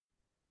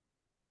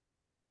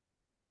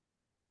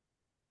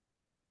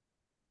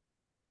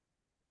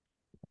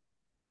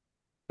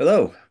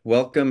Hello,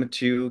 welcome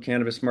to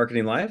Cannabis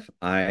Marketing Live.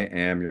 I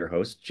am your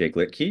host, Jake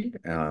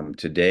Litke.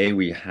 Today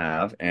we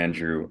have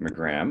Andrew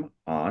McGram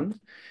on,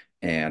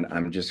 and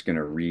I'm just going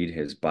to read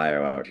his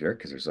bio out here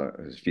because there's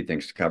a few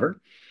things to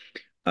cover.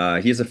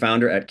 He is a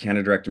founder at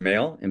Canada Direct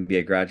Mail,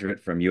 MBA graduate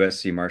from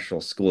USC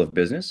Marshall School of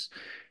Business.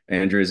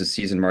 Andrew is a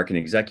seasoned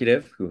marketing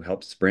executive who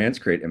helps brands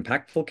create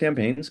impactful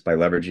campaigns by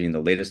leveraging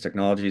the latest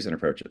technologies and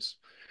approaches.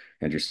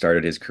 Andrew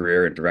started his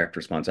career in direct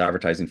response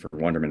advertising for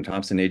Wunderman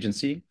Thompson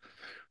Agency.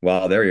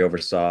 While there, he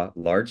oversaw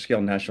large-scale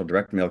national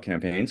direct mail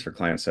campaigns for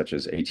clients such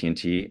as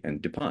AT&T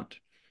and DuPont.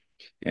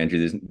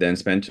 Andrew then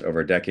spent over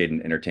a decade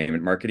in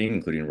entertainment marketing,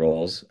 including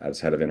roles as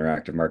head of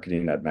interactive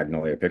marketing at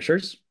Magnolia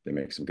Pictures. They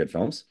make some good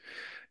films.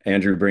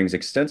 Andrew brings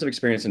extensive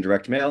experience in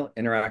direct mail,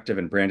 interactive,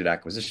 and branded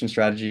acquisition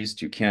strategies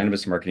to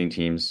cannabis marketing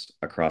teams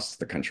across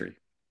the country.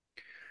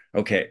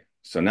 Okay,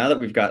 so now that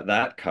we've got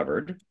that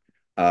covered,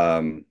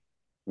 um,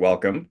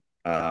 welcome.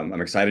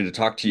 I'm excited to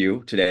talk to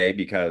you today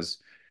because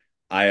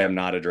I am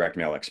not a direct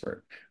mail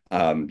expert.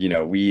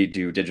 We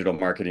do digital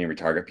marketing. We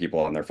target people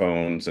on their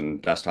phones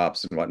and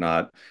desktops and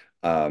whatnot.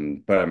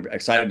 But I'm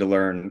excited to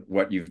learn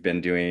what you've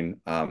been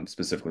doing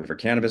specifically for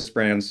cannabis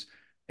brands.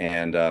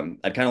 And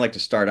I'd kind of like to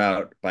start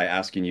out by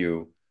asking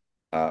you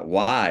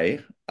why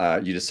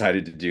you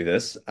decided to do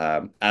this.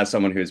 As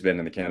someone who's been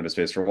in the cannabis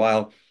space for a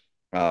while,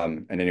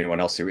 and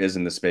anyone else who is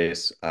in the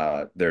space,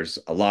 there's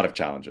a lot of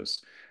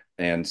challenges.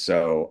 And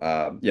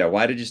so, yeah,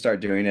 why did you start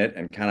doing it?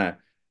 And kind of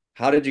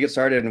how did you get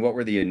started and what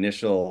were the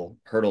initial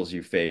hurdles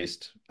you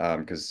faced?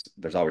 Because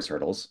there's always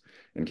hurdles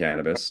in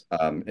cannabis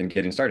in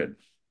getting started.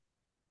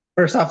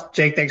 First off,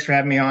 Jake, thanks for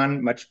having me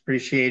on. Much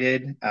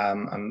appreciated.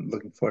 I'm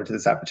looking forward to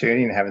this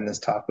opportunity and having this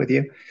talk with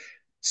you.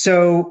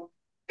 So,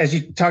 as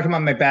you talked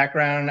about my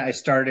background, I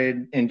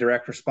started in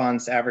direct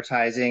response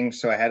advertising.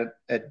 So, I had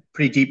a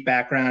pretty deep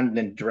background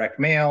in direct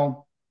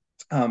mail,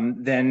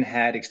 then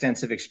had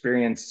extensive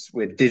experience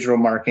with digital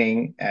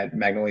marketing at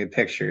Magnolia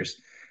Pictures.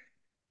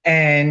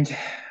 And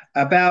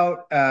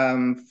about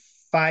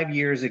 5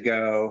 years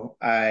ago,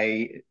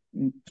 I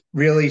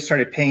really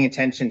started paying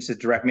attention to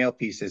direct mail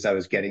pieces I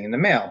was getting in the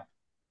mail.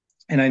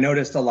 And I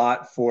noticed a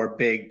lot for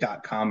big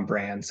 .com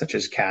brands such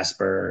as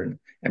Casper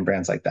and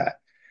brands like that.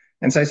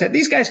 And so I said,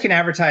 these guys can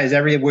advertise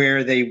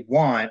everywhere they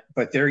want,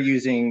 but they're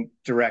using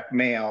direct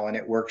mail and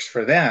it works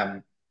for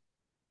them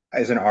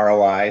as an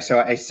ROI. So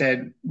I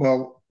said,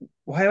 well,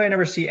 why do I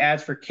never see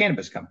ads for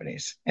cannabis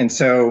companies? And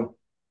so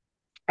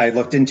I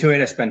looked into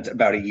it. I spent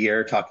about a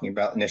year talking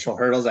about initial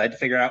hurdles. I had to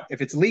figure out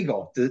if it's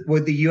legal.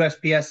 Would the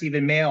USPS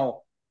even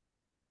mail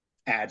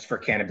ads for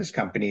cannabis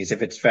companies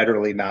if it's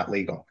federally not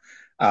legal?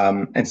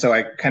 And so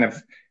I kind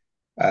of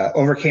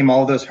overcame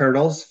all of those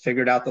hurdles,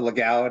 figured out the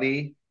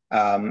legality,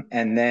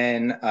 and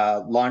then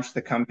launched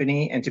the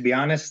company. And to be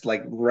honest,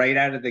 like right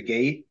out of the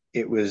gate,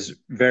 it was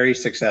very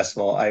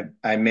successful.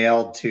 I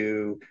mailed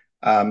to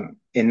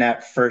in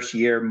that first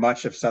year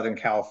much of Southern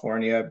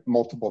California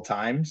multiple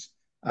times.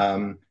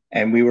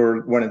 And we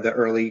were one of the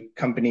early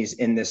companies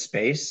in this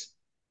space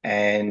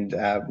and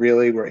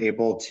really were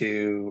able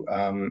to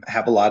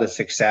have a lot of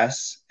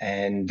success.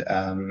 And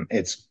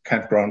it's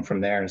kind of grown from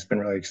there. And it's been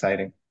really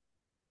exciting.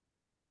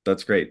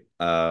 That's great.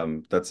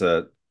 That's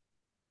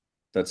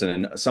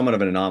somewhat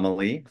of an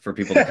anomaly for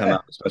people to come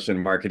out, especially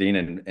in marketing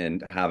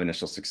and have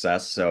initial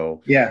success.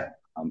 So Yeah.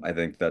 I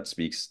think that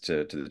speaks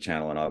to the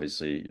channel and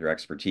obviously your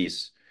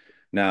expertise.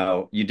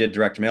 Now, you did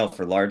direct mail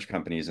for large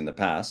companies in the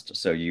past,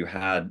 so you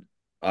had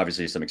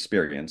obviously some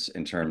experience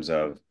in terms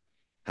of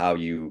how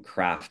you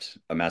craft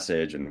a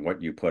message and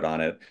what you put on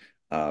it.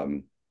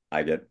 Um,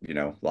 I get,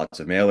 lots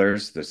of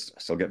mailers. I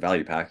still get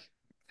value pack.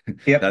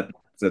 Yep. That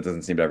that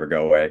doesn't seem to ever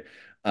go away.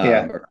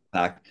 Yeah. Or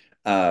pack.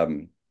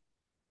 Um,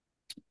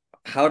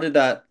 how did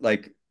that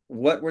like?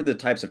 What were the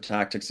types of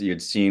tactics that you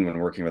had seen when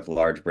working with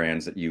large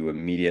brands that you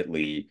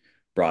immediately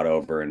brought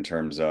over in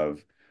terms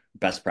of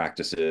best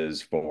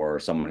practices for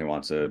someone who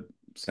wants to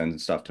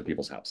send stuff to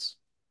people's house?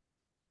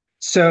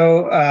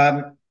 So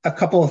a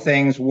couple of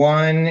things.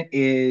 One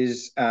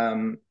is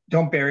don't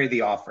bury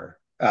the offer.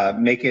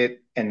 Make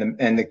it and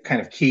the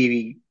kind of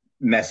key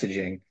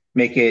messaging.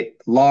 Make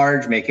it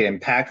large. Make it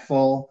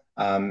impactful.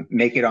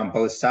 Make it on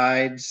both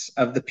sides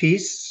of the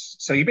piece.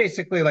 So you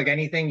basically like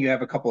anything, you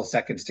have a couple of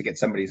seconds to get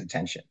somebody's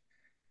attention.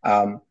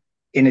 Um,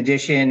 in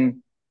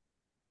addition,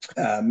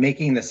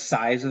 making the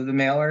size of the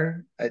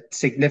mailer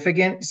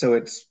significant. So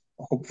it's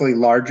hopefully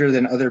larger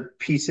than other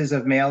pieces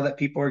of mail that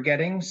people are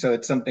getting. So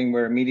it's something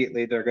where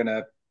immediately they're going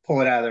to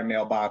pull it out of their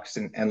mailbox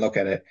and look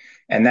at it.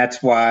 And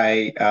that's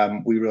why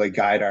we really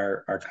guide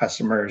our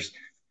customers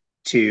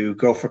to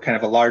go for kind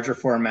of a larger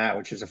format,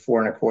 which is a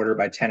 4.25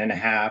 by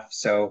 10.5.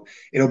 So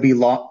it'll be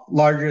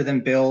larger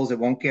than bills. It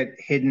won't get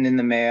hidden in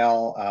the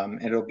mail.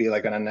 It'll be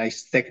like on a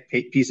nice thick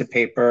piece of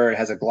paper. It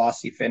has a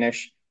glossy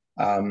finish.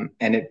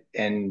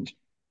 And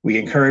we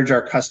encourage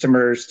our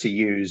customers to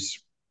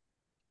use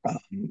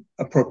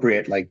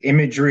appropriate like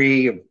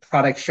imagery,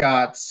 product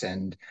shots,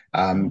 and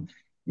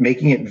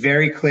making it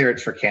very clear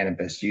it's for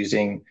cannabis,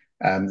 using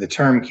the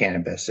term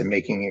cannabis and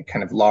making it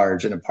kind of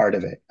large and a part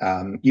of it.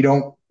 You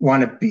don't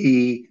want to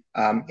be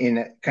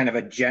in kind of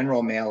a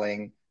general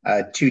mailing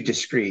to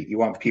discreet. You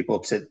want people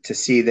to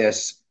see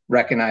this,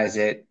 recognize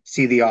it,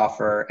 see the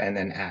offer, and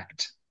then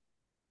act.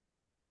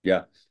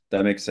 Yeah,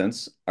 that makes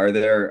sense. Are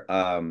there,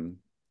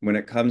 when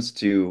it comes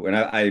to, and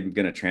I'm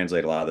going to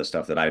translate a lot of the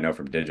stuff that I know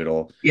from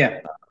digital, Yeah.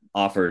 uh,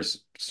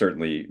 offers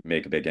certainly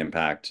make a big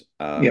impact.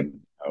 Yep.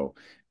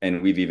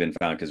 And we've even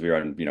found, because we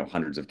run,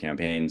 hundreds of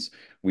campaigns,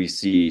 we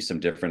see some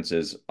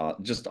differences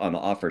just on the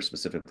offer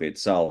specifically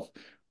itself,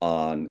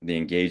 on the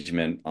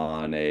engagement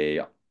on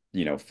a,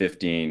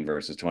 15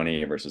 versus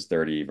 20 versus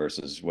 30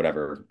 versus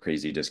whatever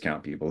crazy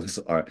discount people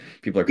are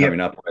coming Yep.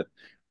 up with.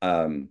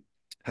 Um,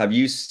 have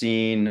you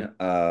seen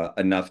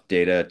enough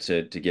data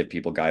to give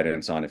people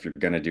guidance on, if you're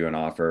going to do an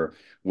offer,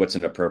 what's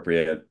an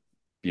appropriate,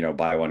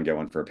 buy one, get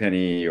one for a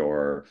penny,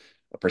 or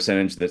a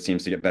percentage that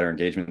seems to get better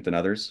engagement than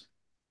others?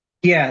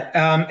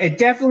 Yeah, it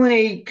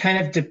definitely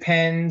kind of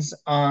depends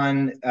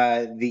on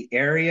the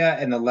area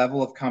and the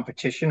level of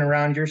competition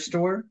around your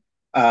store.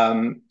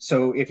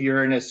 So if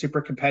you're in a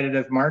super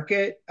competitive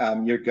market,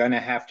 you're going to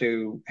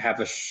have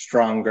a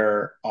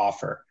stronger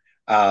offer.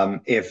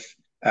 If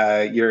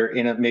you're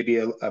in maybe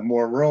a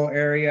more rural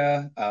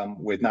area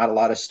with not a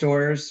lot of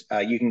stores,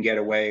 you can get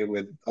away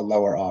with a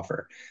lower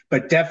offer.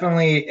 But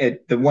definitely,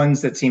 the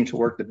ones that seem to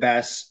work the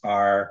best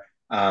are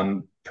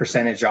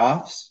percentage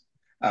offs,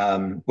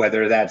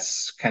 whether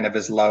that's kind of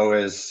as low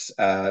as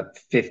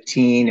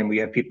 15, and we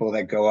have people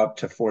that go up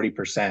to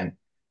 40%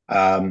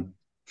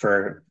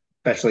 for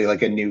especially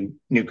like a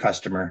new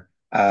customer.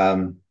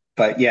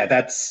 But yeah,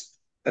 that's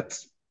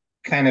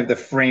kind of the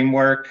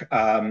framework.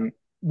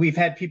 We've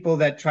had people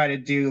that try to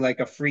do like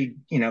a free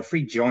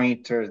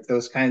joint or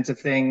those kinds of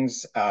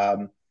things,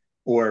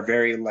 or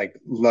very like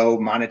low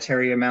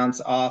monetary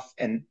amounts off,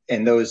 and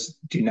those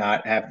do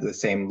not have the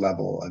same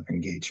level of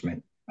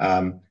engagement.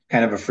 Kind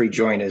of a free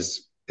joint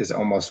is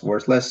almost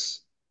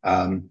worthless,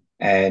 and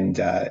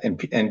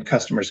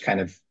customers kind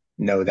of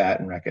know that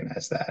and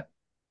recognize that.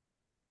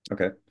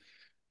 Okay,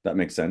 that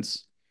makes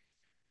sense.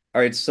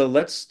 All right, so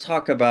let's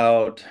talk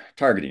about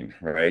targeting,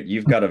 right?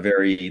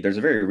 There's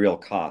a very real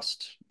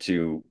cost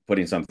to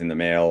putting something in the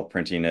mail,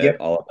 printing it, Yep.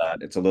 all of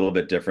that. It's a little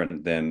bit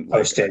different than like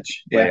a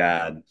Postage. display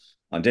Yeah. ad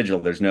on digital.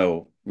 There's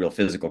no real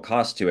physical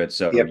cost to it,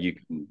 so Yep.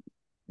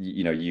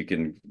 you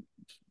can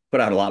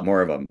put out a lot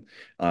more of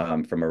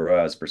them from a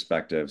ROAS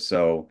perspective.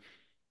 So,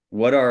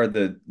 what are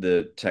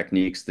the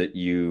techniques that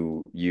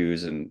you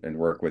use and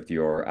work with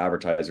your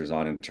advertisers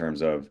on, in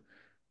terms of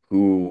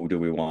who do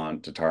we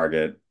want to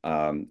target,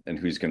 and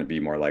who's going to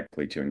be more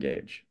likely to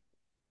engage?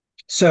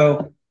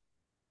 So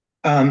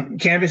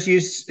cannabis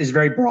use is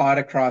very broad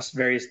across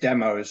various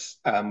demos,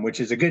 which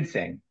is a good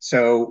thing.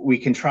 So we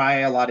can try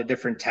a lot of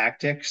different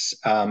tactics,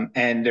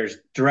 and there's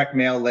direct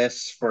mail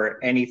lists for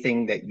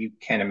anything that you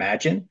can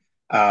imagine.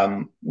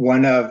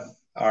 One of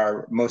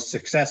our most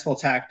successful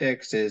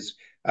tactics is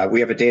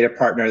we have a data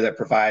partner that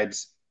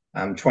provides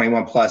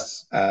 21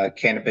 plus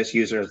cannabis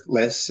user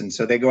lists. And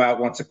so they go out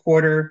once a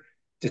quarter,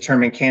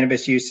 determine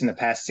cannabis use in the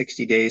past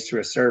 60 days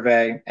through a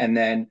survey, and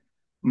then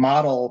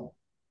model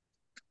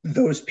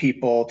those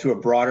people to a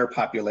broader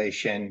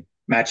population,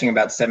 matching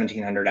about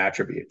 1,700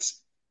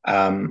 attributes.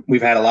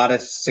 We've had a lot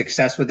of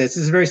success with this.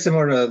 This is very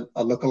similar to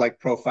a lookalike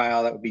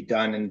profile that would be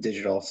done in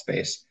digital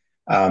space.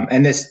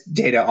 And this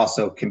data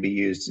also can be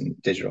used in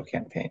digital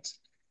campaigns.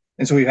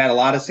 And so we've had a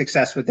lot of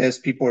success with this.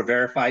 People are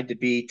verified to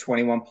be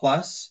 21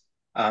 plus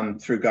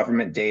through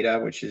government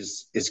data, which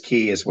is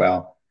key as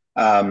well.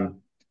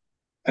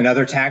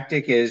 Another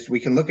tactic is we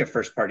can look at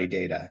first party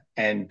data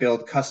and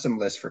build custom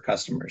lists for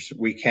customers.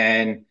 We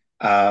can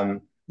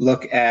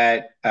look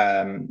at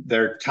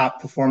their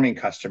top performing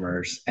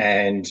customers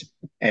and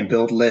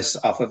build lists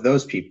off of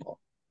those people.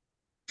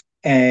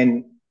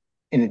 And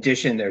in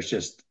addition, there's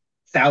just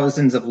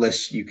thousands of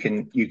lists you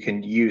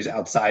can use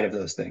outside of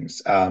those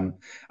things. I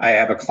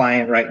have a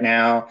client right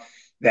now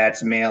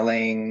that's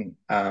mailing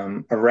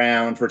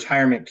around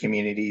retirement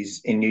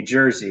communities in New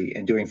Jersey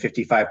and doing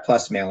 55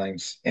 plus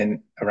mailings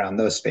in around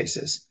those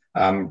spaces.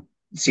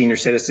 Senior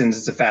citizens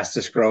is the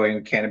fastest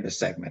growing cannabis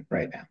segment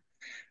right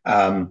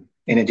now.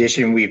 In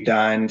addition, we've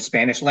done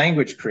Spanish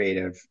language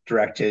creative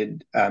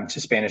directed to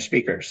Spanish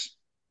speakers.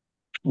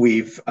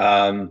 We've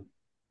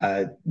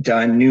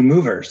done new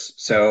movers.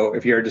 So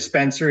if you're a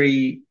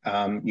dispensary,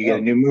 you get a Oh,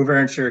 new mover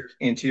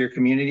into your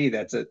community.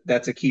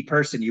 That's a key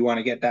person. You want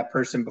to get that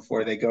person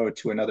before they go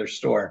to another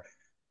store.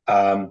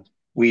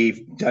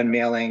 We've done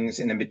mailings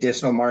in the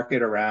medicinal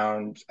market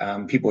around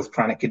people with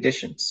chronic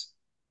conditions,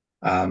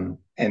 and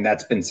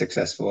that's been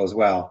successful as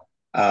well.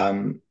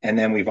 And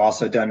then we've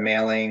also done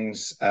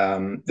mailings.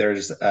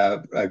 There's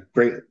a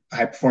great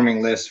high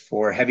performing list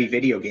for heavy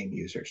video game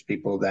users,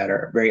 people that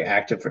are very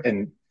active.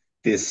 And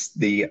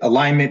the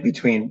alignment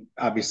between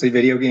obviously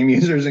video game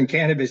users and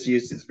cannabis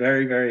use is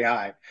very, very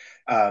high.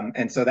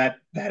 And so that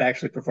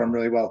actually performed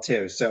really well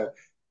too. So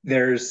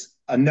there's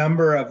a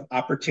number of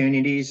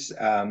opportunities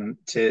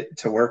to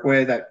work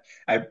with.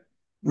 I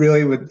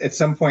really would at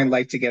some point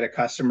like to get a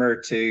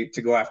customer to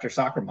go after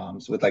soccer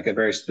moms with like a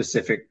very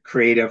specific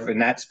creative in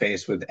that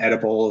space with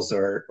edibles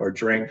or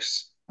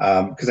drinks.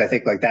 Because I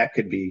think like that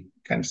could be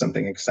kind of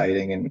something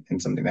exciting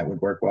and something that would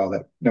work well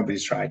that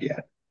nobody's tried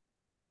yet.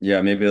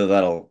 Yeah, maybe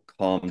that'll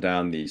calm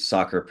down the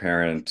soccer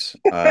parent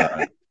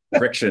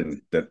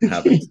friction that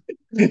happens.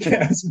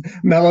 Yes,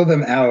 mellow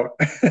them out.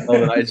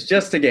 Oh, no, it's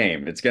just a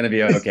game. It's going to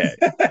be okay.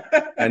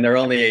 And they're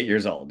only 8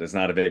 years old. It's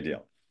not a big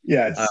deal.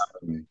 Yes.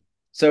 Um,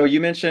 so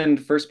you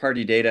mentioned first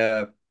party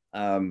data.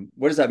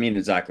 What does that mean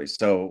exactly?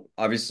 So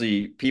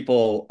obviously,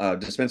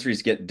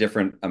 dispensaries get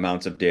different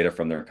amounts of data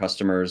from their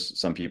customers.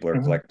 Some people are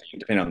Mhm. collecting,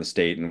 depending on the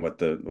state and what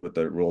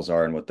the rules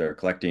are and what they're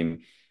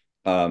collecting.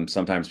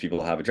 Sometimes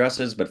people have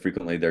addresses, but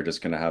frequently they're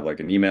just going to have like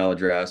an email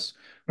address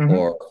Mhm.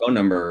 or a phone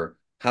number.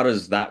 How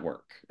does that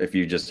work if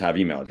you just have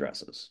email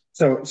addresses?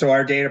 So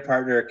our data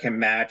partner can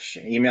match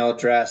an email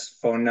address,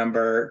 phone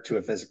number to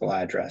a physical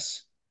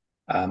address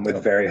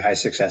with very high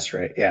success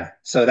rate. Yeah.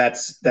 So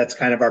that's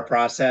kind of our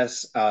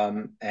process,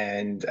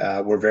 and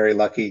we're very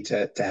lucky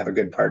to have a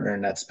good partner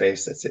in that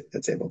space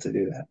that's able to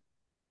do that.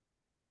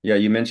 Yeah,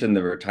 you mentioned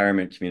the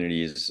retirement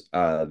communities.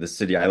 The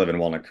city I live in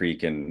Walnut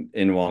Creek, and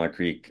in Walnut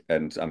Creek,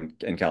 and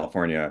in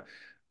California.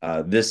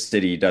 This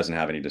city doesn't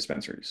have any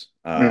dispensaries.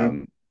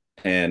 Mhm.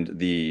 And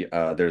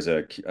there's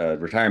a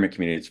retirement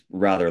community. It's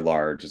rather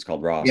large. It's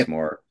called Yep.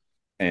 Rossmore,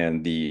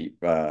 and the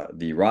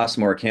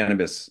Rossmore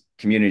cannabis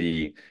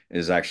community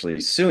is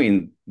actually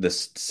suing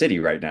this city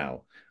right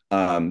now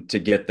to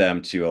get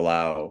them to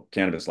allow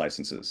cannabis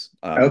licenses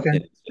Okay.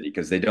 in the city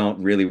because they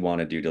don't really want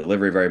to do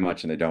delivery very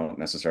much, and they don't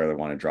necessarily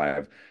want to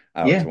drive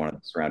out Yeah. to one of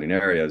the surrounding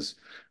areas.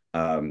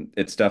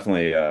 It's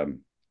definitely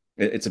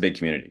it's a big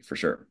community for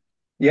sure.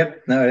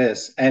 Yep, no, it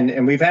is,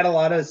 and we've had a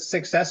lot of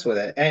success with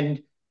it,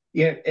 and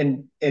yeah,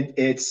 and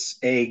it's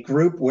a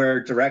group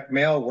where direct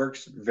mail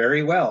works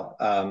very well.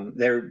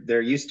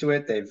 They're used to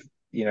it.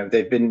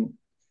 They've been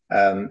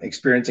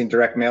experiencing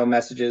direct mail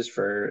messages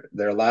for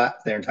their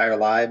entire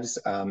lives,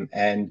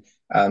 and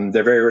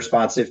they're very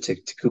responsive to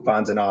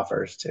coupons and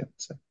offers too.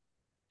 So.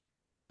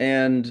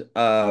 And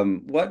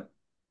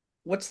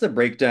what's the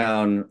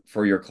breakdown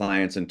for your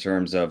clients in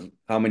terms of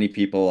how many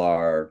people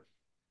are,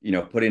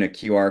 putting a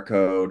QR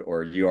code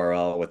or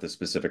URL with a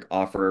specific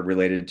offer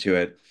related to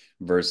it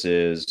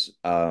versus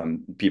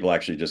people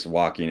actually just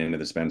walking into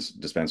the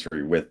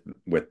dispensary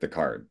with the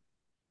card?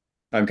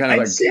 I'm kind of I'd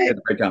like say get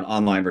the breakdown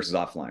online versus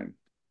offline.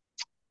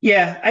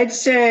 Yeah, I'd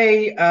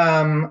say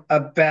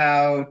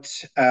about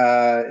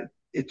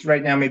it's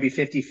right now maybe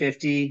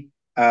 50-50.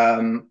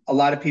 A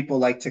lot of people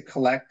like to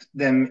collect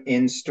them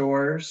in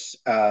stores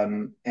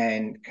and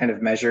kind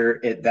of measure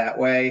it that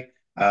way.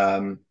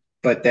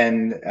 But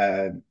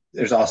then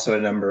there's also a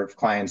number of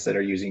clients that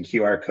are using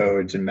QR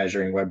codes and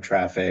measuring web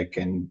traffic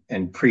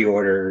and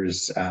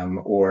pre-orders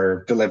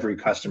or delivery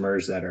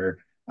customers that are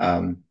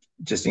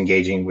just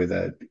engaging with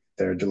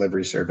their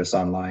delivery service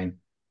online.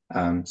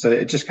 So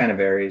it just kind of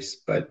varies,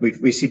 but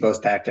we see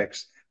both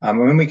tactics.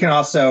 And we can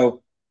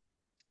also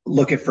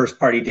look at first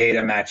party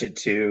data, match it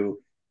to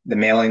the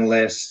mailing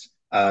list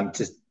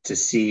to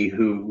see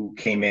who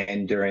came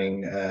in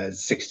during a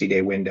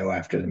 60-day window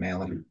after the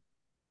mailing.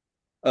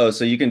 Oh,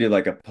 so you can do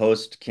like a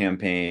post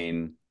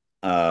campaign,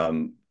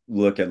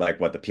 look at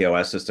like what the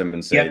POS system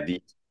and say Yep,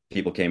 these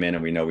people came in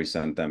and we know we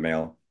sent them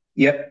mail.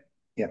 yep,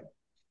 yep.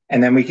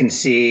 And then we can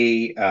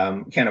see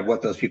kind of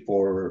what those people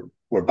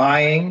were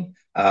buying,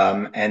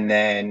 and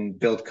then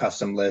build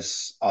custom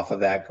lists off of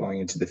that going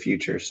into the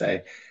future.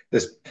 Say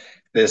this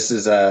this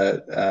is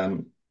a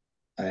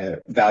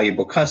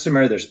valuable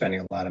customer. They're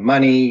spending a lot of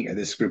money.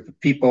 This group of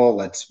people,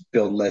 let's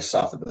build lists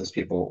off of those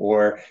people.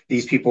 Or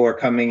these people are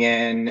coming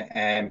in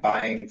and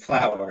buying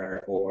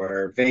flour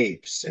or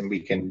vapes, and we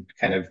can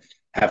kind of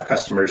have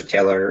customers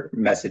tailor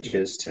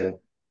messages to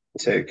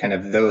kind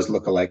of those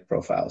lookalike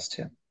profiles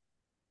too.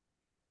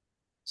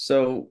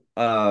 So,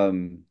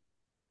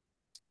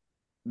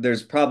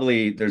 there's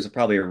probably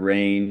a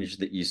range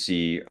that you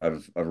see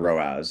of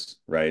ROAS,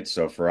 right?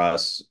 So for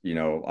us,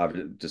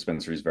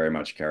 dispensaries very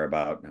much care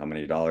about how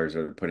many dollars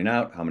are putting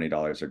out, how many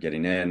dollars are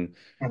getting in.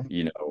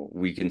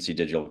 We can see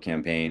digital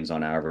campaigns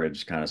on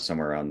average kind of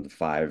somewhere around the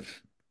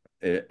five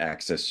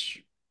axis.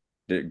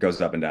 It goes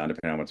up and down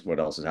depending on what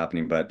else is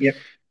happening. But Yep.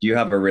 do you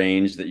have a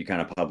range that you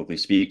kind of publicly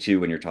speak to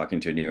when you're talking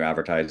to a new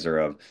advertiser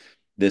of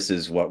this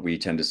is what we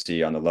tend to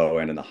see on the low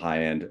end and the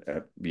high end,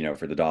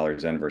 for the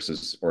dollars in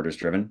versus orders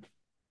driven?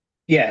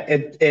 Yeah,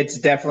 it's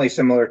definitely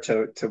similar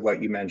to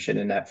what you mentioned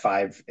in that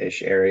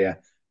five-ish area.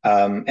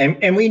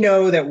 And we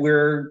know that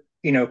we're,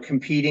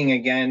 competing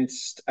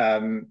against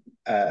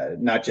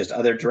not just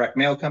other direct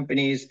mail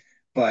companies,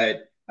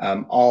 but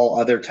all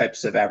other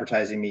types of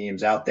advertising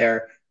mediums out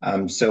there.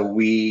 So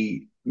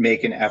we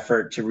make an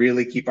effort to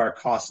really keep our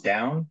costs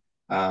down.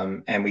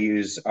 And we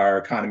use our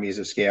economies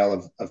of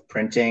scale of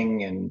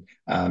printing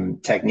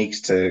and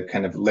techniques to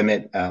kind of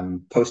limit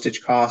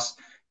postage costs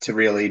to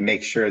really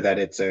make sure that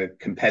it's a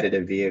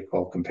competitive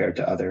vehicle compared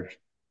to other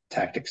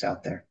tactics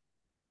out there.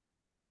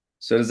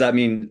 So does that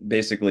mean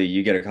basically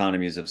you get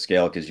economies of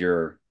scale because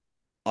you're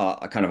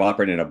kind of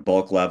operating at a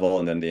bulk level,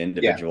 and then the Yeah.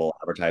 individual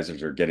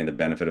advertisers are getting the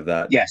benefit of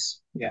that?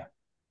 Yes. Yeah.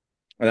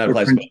 And that We're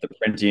applies to print. both the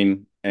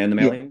printing and the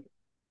Yeah. mailing?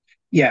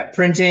 Yeah,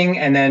 printing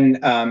and then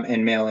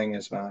and mailing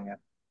as well. Yeah.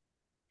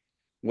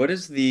 What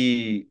is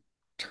the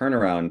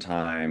turnaround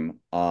time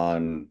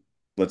on,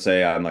 let's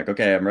say I'm like,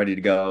 okay, I'm ready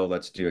to go.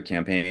 Let's do a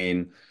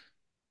campaign.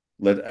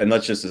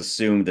 Let's just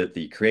assume that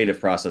the creative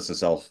process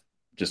itself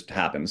just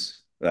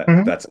happens.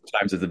 Mhm. That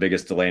sometimes is the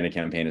biggest delay in a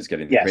campaign is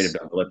getting the creative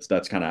Yes. done. But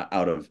that's kind of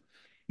out of,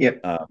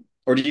 Yep.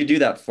 or do you do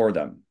that for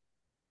them?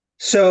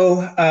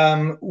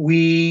 So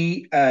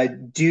we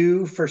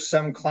do for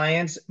some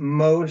clients.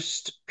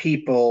 Most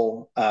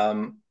people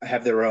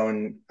have their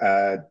own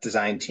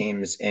design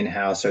teams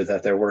in-house or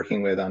that they're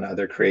working with on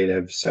other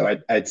creatives. So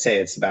I'd say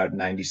it's about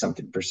 90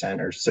 something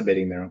percent are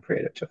submitting their own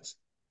creative to us.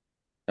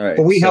 All But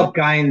right. we So help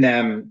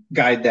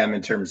guide them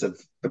in terms of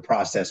the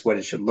process, what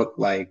it should look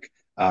like,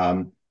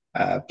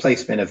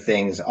 placement of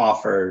things,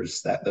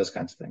 offers, that those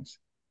kinds of things.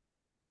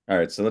 All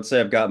right, so let's say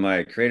I've got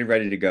my creative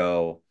ready to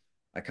go.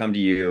 I come to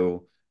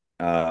you,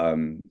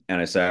 and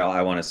I say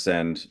I want to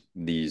send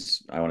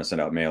I want to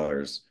send out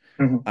mailers.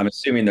 Mhm. I'm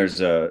assuming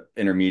there's a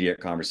intermediate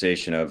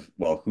conversation of,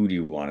 well, who do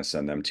you want to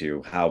send them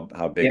to? How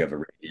big of Yep.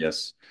 a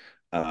radius?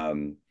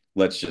 Um,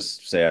 let's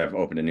just say I've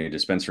opened a new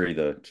dispensary,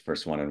 the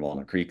first one in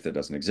Walnut Creek that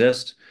doesn't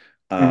exist.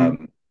 Mhm.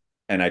 Um,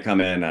 and I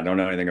come in, I don't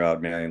know anything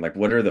about mailing. Like,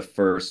 what are the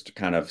first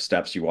kind of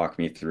steps you walk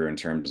me through in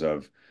terms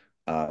of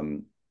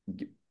um,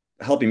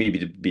 helping me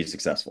be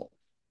successful?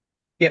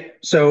 Yep.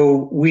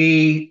 So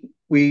we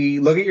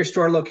look at your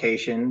store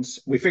locations.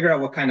 We figure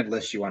out what kind of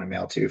list you want to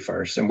mail to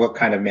first and what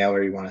kind of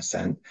mailer you want to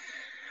send.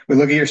 We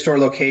look at your store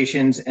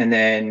locations, and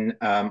then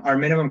our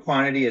minimum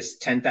quantity is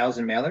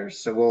 10,000 mailers.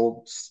 So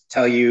we'll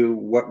tell you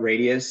what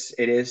radius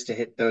it is to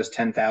hit those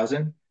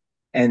 10,000.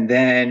 And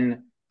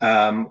then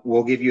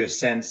we'll give you a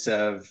sense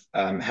of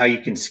how you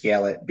can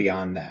scale it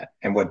beyond that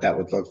and what that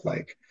would look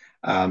like.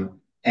 And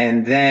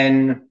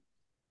then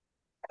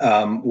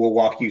we'll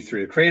walk you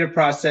through the creative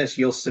process.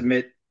 You'll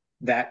submit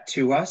that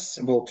to us,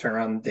 and we'll turn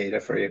around the data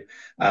for you.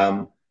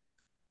 Um,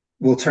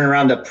 we'll turn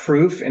around a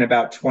proof in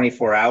about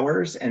 24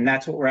 hours, and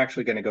that's what we're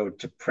actually going to go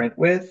to print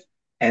with.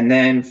 And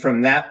then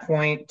from that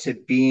point to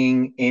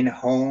being in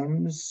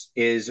homes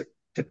is,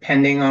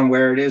 depending on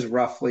where it is,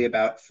 roughly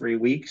about 3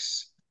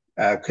 weeks.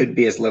 Could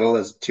be as little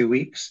as 2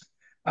 weeks.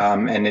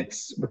 And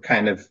we're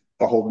kind of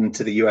beholden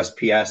to the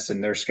USPS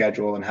and their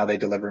schedule and how they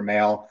deliver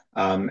mail.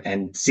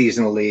 And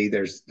seasonally,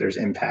 there's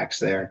impacts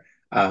there.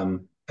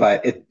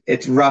 But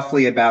it's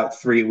roughly about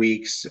 3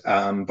 weeks.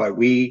 But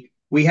we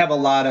have a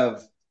lot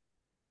of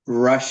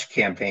rush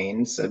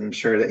campaigns. I'm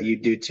sure that you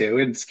do too.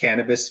 It's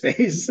cannabis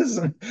space.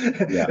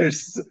 Yeah.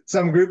 There's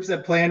some groups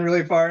that plan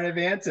really far in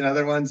advance, and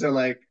other ones are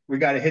like, we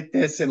got to hit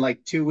this in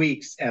like 2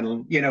 weeks,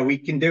 and we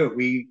can do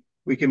it.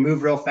 We can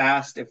move real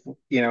fast if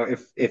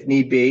if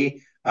need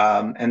be,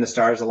 and the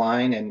stars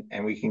align,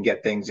 and we can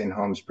get things in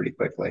homes pretty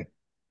quickly.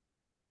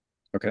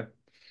 Okay.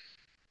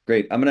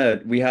 Great. I'm gonna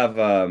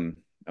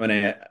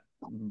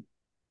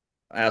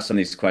ask some of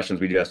these questions.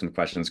 We do have some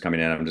questions coming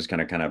in. I'm just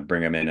gonna kind of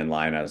bring them in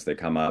line as they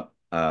come up.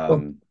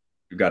 Cool.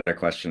 We've got a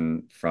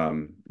question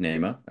from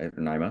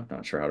Naima,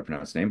 not sure how to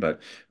pronounce his name, but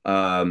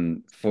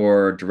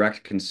for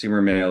direct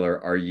consumer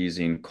mailer, are you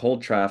using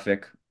cold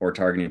traffic or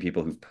targeting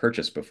people who've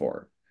purchased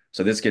before?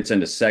 So this gets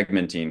into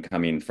segmenting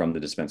coming from the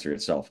dispensary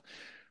itself.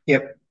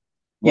 Yep.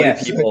 What do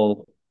Yes.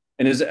 people,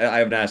 I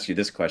have to ask you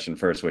this question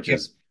first, which Yep.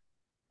 is,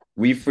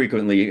 we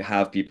frequently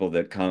have people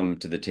that come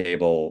to the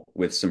table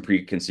with some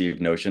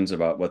preconceived notions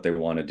about what they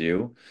want to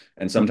do.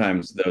 And Mhm.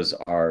 sometimes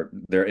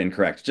they're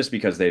incorrect just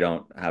because they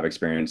don't have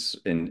experience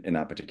in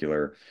that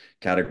particular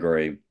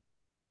category.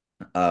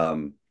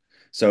 Um,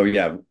 so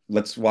yeah,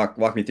 let's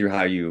walk me through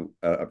how you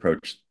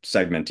approach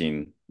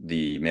segmenting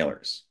the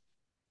mailers.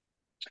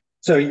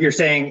 So you're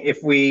saying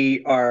if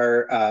we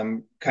are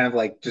kind of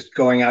like just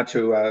going out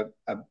to a,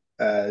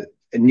 a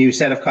new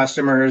set of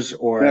customers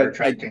or No,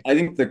 trying to, I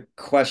think the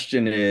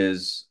question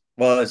is,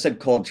 well, it said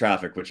cold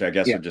traffic, which I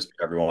guess yeah, would just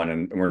be everyone,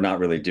 and we're not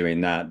really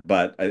doing that.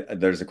 But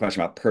there's a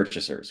question about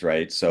purchasers,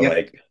 right? So, yep,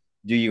 like,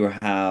 do you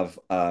have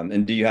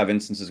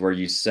instances where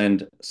you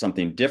send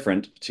something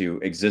different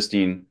to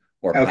existing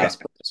or okay, past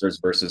purchasers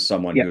versus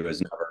someone yep. who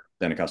has never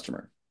been a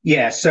customer?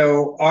 Yeah,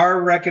 so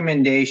our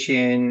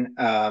recommendation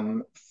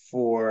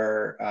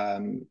for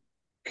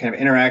kind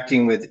of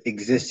interacting with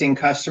existing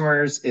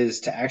customers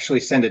is to actually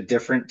send a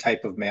different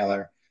type of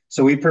mailer.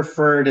 So we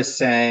prefer to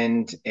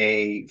send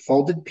a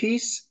folded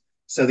piece.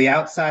 So the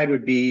outside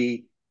would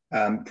be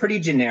pretty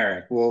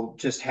generic. We'll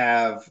just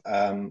have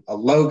a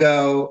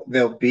logo.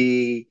 There'll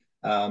be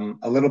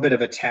a little bit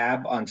of a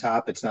tab on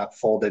top. It's not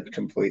folded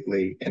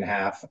completely in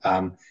half.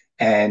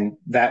 And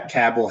that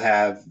tab will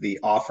have the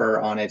offer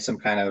on it, some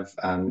kind of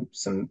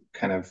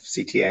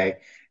CTA,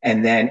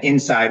 and then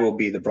inside will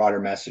be the broader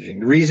messaging.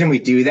 The reason we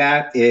do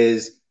that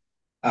is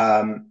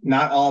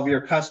not all of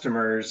your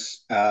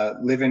customers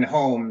live in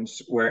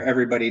homes where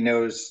everybody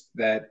knows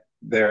that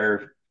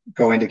they're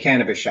going to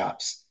cannabis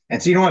shops,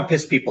 and so you don't want to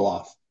piss people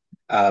off.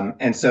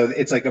 And so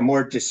it's like a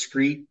more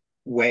discreet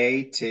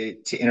way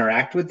to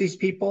interact with these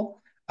people.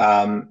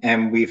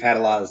 And we've had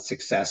a lot of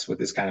success with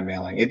this kind of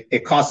mailing.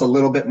 It costs a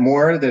little bit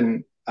more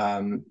than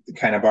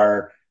kind of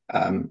our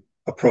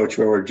approach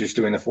where we're just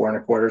doing the 4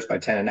 1/4s by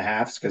 10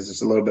 1/2s because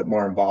it's a little bit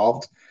more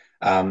involved.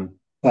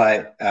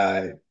 But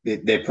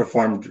they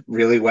performed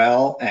really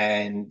well,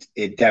 and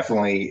it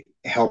definitely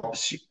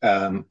helps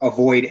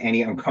avoid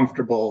any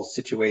uncomfortable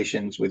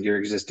situations with your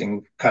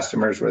existing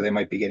customers where they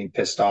might be getting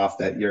pissed off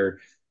that you're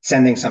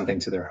sending something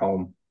to their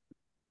home.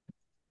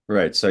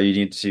 Right. So you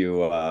need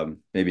to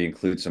maybe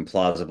include some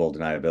plausible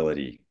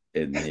deniability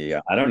in the.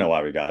 I don't know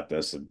why we got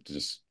this. It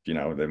just,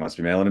 they must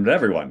be mailing them to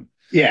everyone.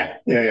 Yeah,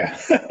 yeah,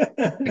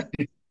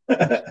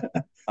 yeah.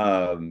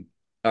 Um,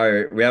 all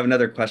right. We have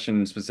another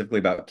question specifically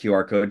about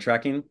QR code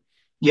tracking.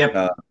 Yep.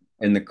 Uh,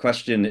 and the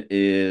question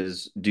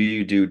is, do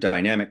you do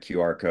dynamic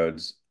QR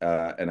codes?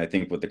 And I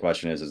think what the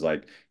question is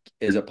like,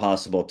 is it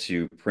possible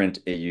to print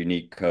a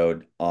unique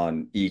code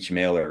on each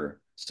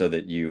mailer so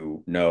that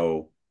you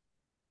know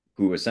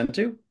who was sent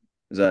to?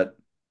 Is that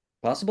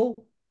possible?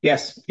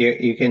 Yes,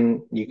 you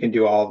can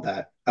do all of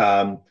that.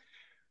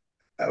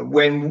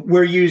 When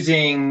we're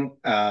using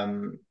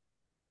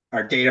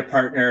our data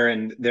partner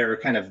and they're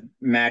kind of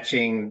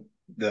matching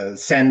the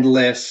send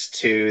list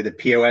to the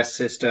POS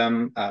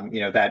system,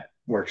 that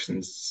works in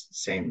the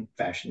same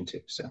fashion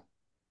too. So,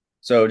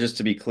 So just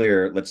to be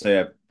clear, let's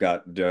say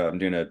I'm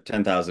doing a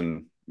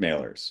 10,000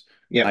 mailers.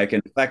 I yep.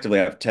 can effectively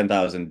have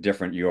 10,000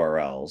 different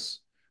URLs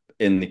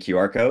in the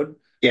QR code.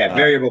 Yeah, Uh,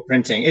 variable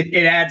printing.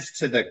 It adds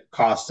to the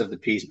cost of the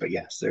piece, but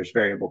yes, there's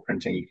variable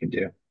printing you can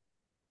do.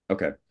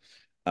 okay.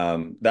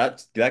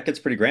 That gets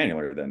pretty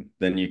granular then.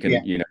 Then you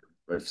Yeah. can,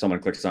 if someone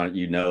clicks on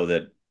it,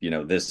 that,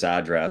 this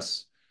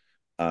address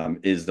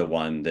is the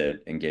one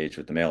that engaged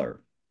with the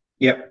mailer.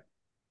 Yep.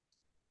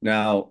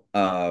 Now,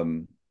 how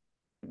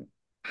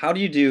do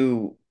you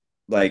do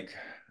like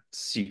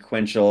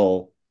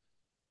sequential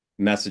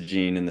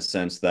messaging in the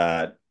sense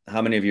that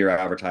how many of your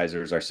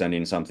advertisers are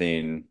sending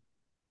something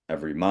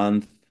every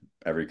month,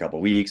 every couple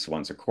of weeks,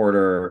 once a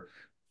quarter?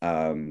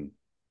 Um,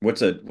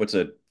 what's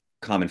a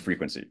common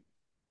frequency?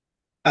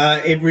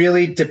 It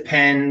really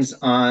depends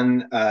on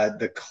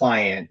the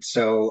client.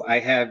 So I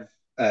have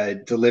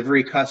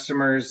delivery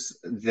customers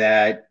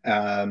that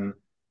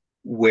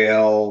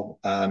will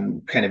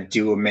kind of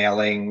do a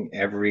mailing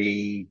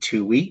every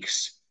 2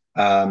 weeks.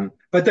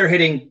 But they're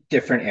hitting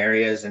different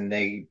areas and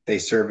they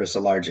service a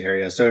large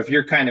area. So if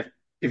you're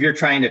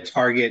trying to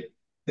target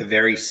the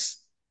very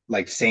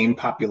like same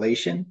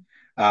population,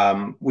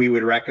 we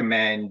would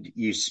recommend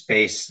you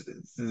space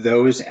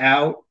those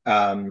out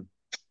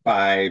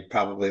by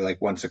probably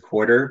like once a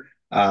quarter.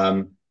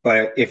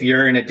 But if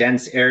you're in a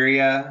dense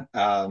area,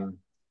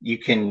 you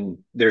can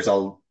there's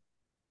a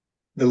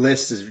the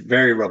list is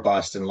very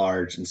robust and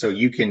large, and so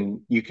you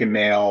can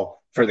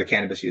mail for the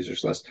cannabis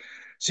users list.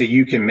 So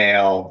you can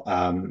mail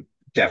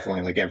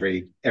definitely like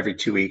every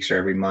 2 weeks or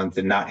every month,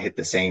 and not hit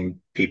the same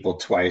people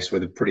twice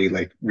with a pretty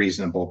like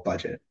reasonable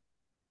budget.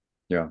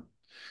 Yeah.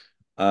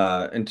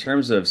 In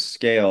terms of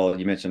scale,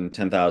 you mentioned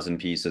 10,000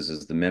 pieces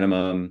is the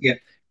minimum. Yeah.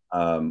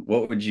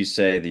 What would you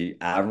say the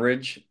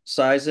average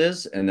size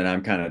is? And then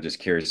I'm kind of just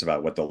curious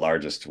about what the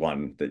largest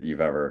one that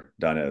you've ever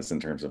done is in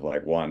terms of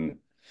like one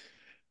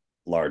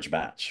large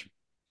batch.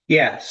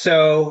 Yeah.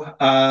 So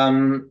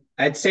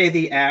I'd say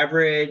the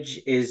average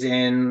is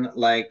in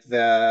like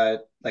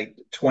the like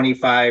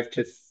 25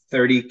 to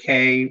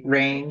 30K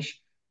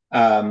range.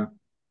 Um,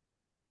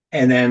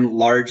 and then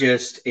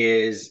largest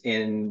is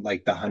in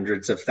like the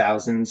hundreds of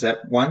thousands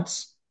at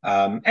once.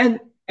 And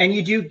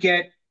you do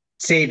get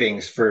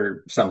savings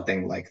for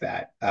something like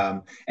that.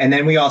 And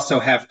then we also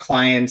have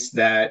clients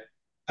that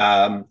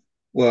um,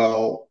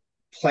 will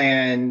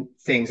plan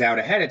things out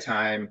ahead of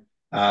time.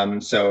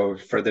 So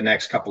for the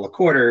next couple of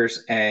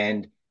quarters,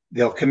 and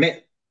they'll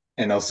commit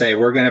and they'll say,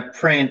 we're going to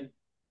print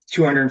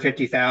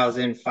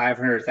 250,000,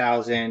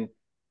 500,000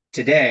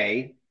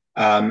 today,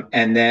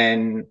 and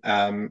then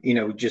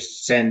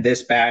just send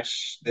this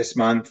batch this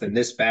month and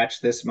this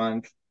batch this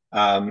month.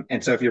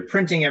 And so if you're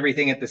printing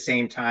everything at the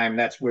same time,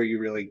 that's where you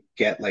really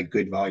get like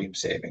good volume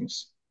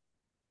savings.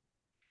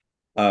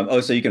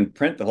 Oh, so you can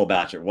print the whole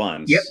batch at Yep.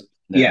 once,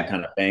 then Yeah.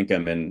 kind of bank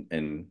them and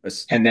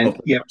And then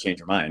hopefully you yep. don't change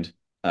your mind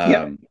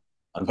Yep.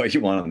 on what you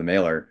want on the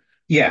mailer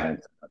Yeah.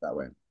 and that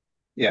way.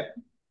 Yeah.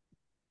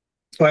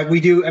 But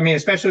we do, I mean,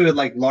 especially with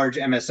like large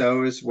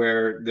MSOs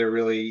where they're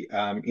really,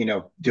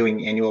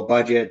 doing annual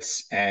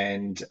budgets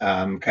and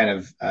kind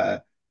of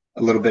a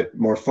little bit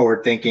more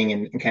forward thinking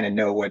and kind of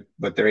know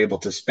what they're able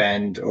to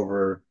spend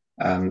over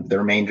the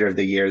remainder of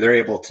the year. They're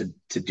able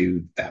to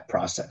do that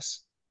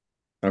process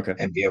Okay,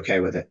 and be okay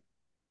with it.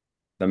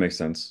 that makes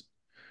sense.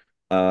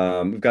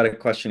 We've got a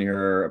question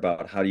here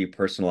about how do you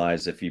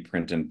personalize if you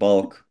print in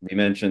bulk? We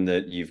mentioned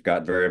that you've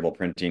got variable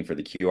printing for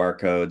the QR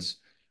codes.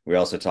 We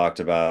also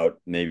talked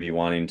about maybe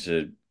wanting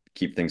to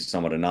keep things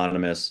somewhat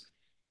anonymous.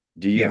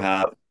 Do you Yeah.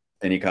 have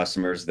any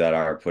customers that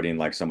are putting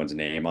like someone's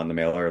name on the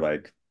mailer,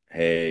 like,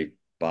 hey,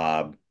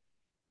 Bob,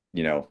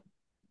 you know,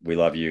 we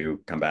love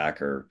you, come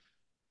back, or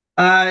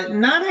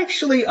Not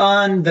actually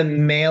on the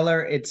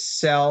mailer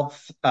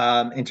itself,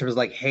 in terms of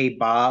like, hey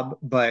Bob,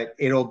 but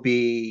it'll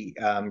be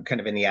kind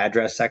of in the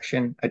address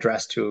section,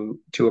 addressed to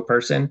a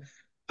person.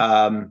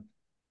 Um,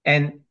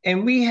 And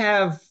we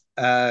have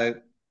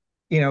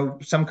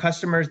some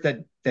customers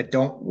that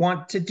don't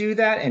want to do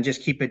that and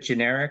just keep it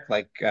generic,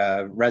 like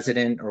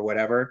resident or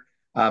whatever,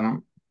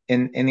 um,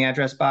 in the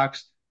address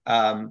box.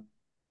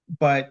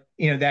 But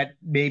that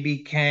maybe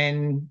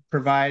can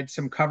provide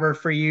some cover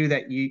for you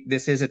that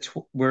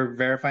we're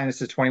verifying this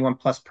is a 21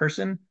 plus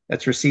person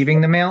that's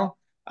receiving the mail.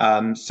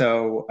 There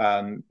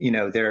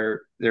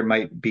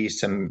might be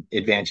some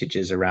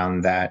advantages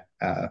around that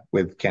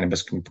with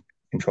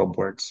control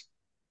boards.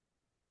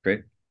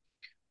 Great.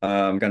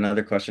 Got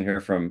another question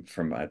here from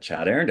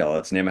Chad Arundel.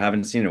 It's a name I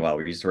haven't seen in a while.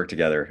 We used to work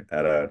together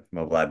at a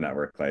mobile ad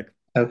network like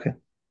Okay.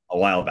 a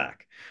while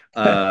back.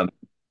 Um,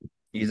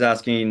 he's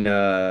asking,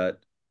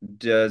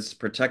 does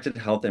protected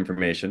health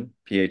information,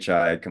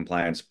 PHI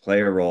compliance, play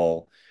a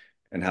role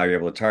in how you're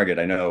able to target?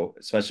 I know,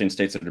 especially in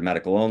states that are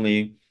medical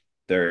only,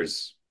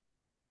 there's,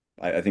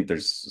 I think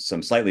there's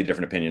some slightly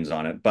different opinions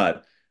on it,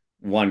 but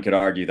one could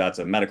argue that's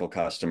a medical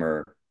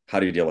customer. How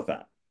do you deal with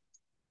that?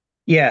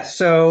 Yeah,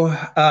 so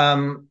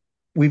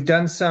we've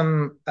done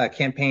some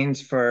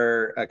campaigns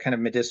for kind of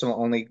medicinal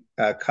only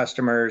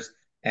customers,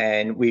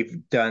 and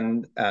we've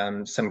done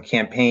some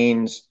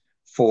campaigns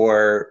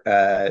for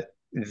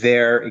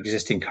their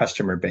existing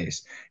customer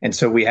base. And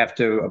so we have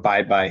to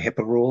abide by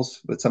HIPAA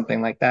rules with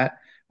something like that.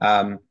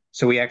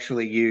 So we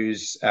actually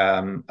use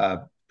a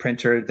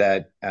printer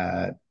that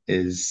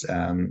is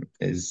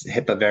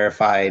HIPAA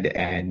verified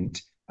and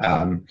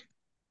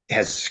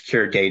has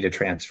secure data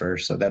transfer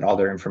so that all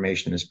their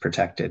information is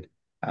protected.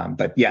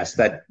 But yes,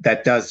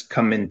 that does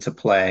come into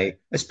play,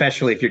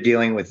 especially if you're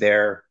dealing with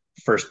their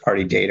first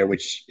party data,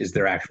 which is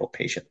their actual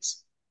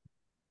patients.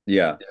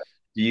 Yeah.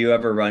 Do you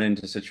ever run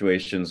into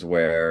situations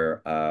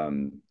where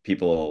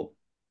people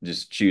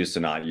just choose to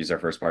not use their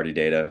first party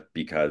data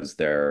because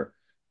they're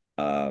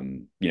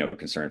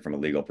concerned from a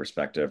legal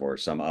perspective or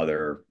some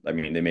other, I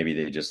mean,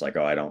 they just like,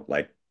 oh, I don't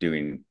like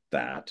doing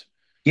that.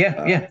 Yeah,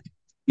 Uh, yeah.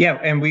 Yeah,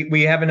 and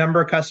we have a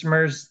number of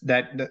customers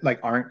that like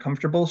aren't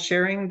comfortable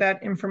sharing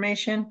that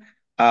information.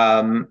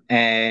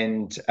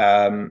 And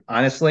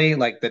honestly,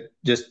 like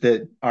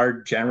the our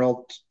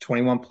general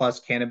 21 plus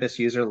cannabis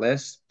user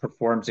list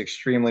performs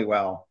extremely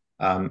well.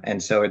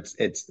 And so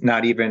it's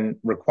not even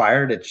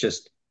required. It's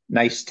just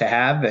nice to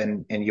have,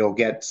 and you'll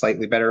get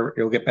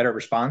better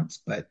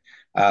response, but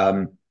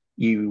um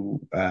you'll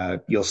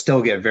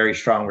still get a very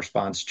strong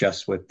response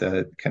just with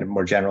the kind of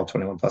more general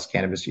 21 plus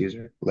cannabis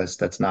user list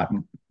that's not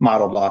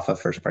modeled off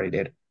of first party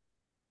data.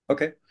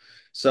 okay.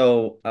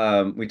 So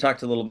we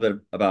talked a little bit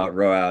about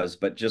ROAS,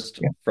 but just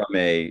Yeah. from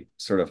a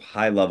sort of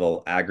high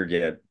level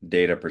aggregate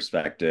data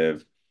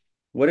perspective,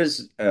 what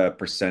is a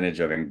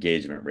percentage of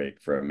engagement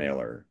rate for a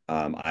mailer,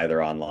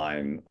 either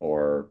online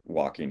or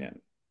walking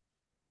in?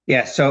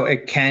 Yeah, so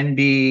it can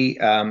be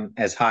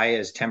as high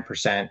as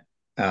 10%.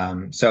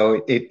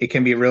 So it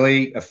can be a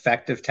really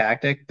effective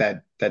tactic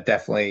that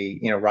definitely,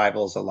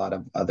 rivals a lot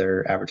of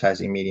other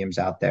advertising mediums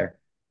out there.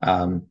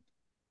 Um,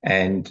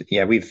 and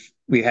yeah,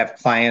 we have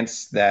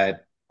clients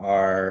that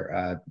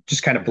are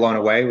just kind of blown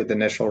away with the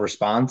initial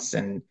response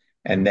and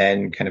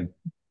then kind of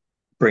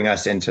bring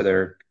us into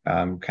their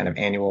kind of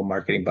annual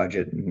marketing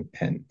budget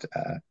and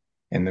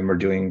then we're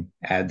doing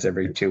ads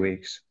every 2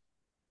 weeks.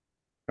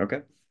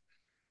 Okay,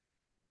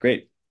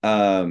 great.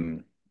 Now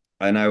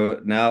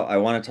I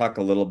want to talk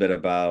a little bit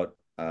about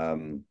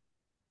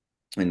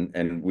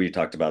and we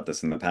talked about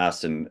this in the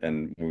past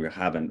and we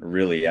haven't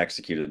really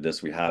executed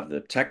this. We have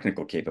the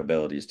technical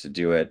capabilities to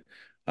do it.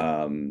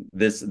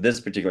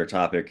 This particular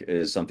topic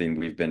is something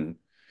we've been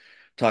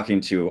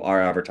talking to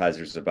our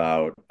advertisers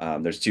about.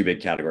 There's two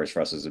big categories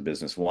for us as a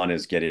business. One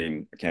is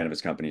getting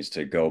cannabis companies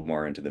to go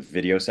more into the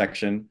video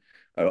section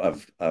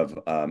of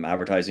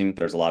advertising.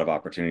 There's a lot of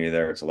opportunity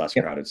there. It's a less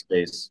Yep. crowded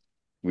space.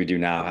 We do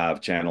now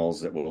have channels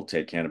that will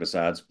take cannabis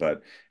ads,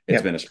 but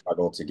it's been Yep. a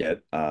struggle to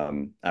get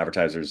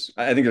advertisers.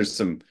 I think there's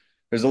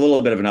a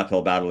little bit of an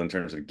uphill battle in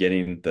terms of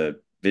getting the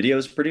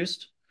videos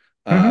produced.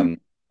 Hmm.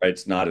 Right?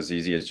 It's not as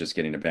easy as just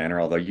getting a banner,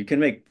 although you can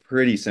make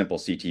pretty simple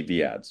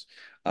CTV ads.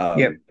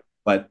 Yep.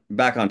 But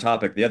back on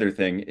topic, the other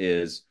thing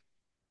is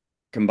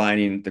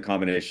combining the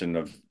combination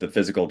of the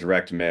physical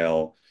direct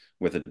mail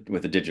with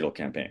a digital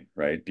campaign,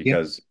 right? Yep.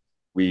 Because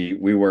we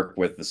work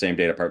with the same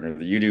data partner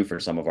that you do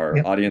for some of our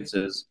Yep.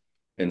 audiences.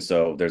 And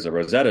so there's a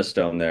Rosetta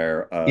Stone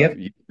there of Yep.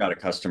 you've got a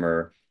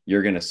customer,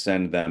 you're going to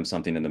send them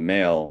something in the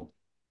mail,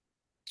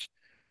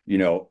 you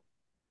know,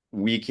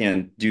 we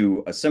can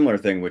do a similar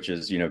thing, which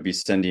is, be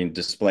sending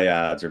display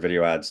ads or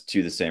video ads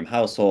to the same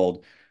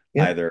household,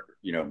 Yep. either,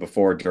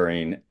 before,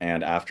 during,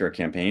 and after a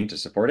campaign to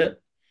support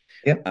it.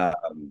 Yep.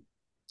 Um,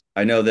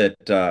 I know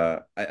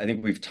that I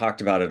think we've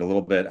talked about it a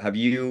little bit. Have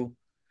you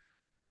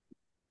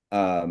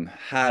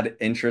had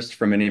interest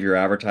from any of your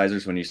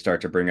advertisers when you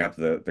start to bring up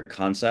the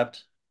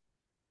concept?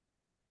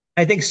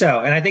 I think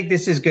so, and I think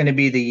this is going to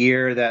be the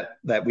year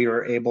that we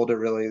were able to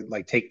really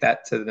like take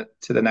that to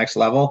the next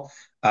level,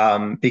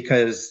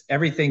 because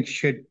everything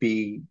should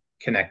be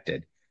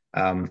connected,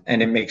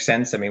 and it makes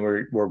sense. I mean,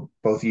 we're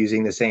both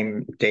using the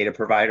same data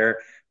provider,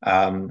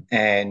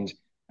 and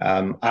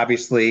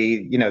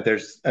obviously,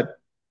 there's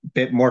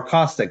bit more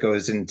cost that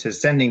goes into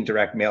sending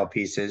direct mail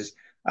pieces.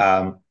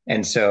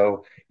 And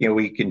so,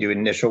 we can do an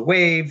initial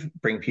wave,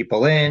 bring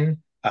people in,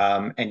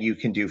 and you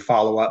can do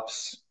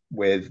follow-ups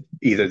with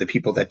either the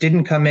people that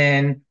didn't come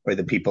in or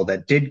the people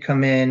that did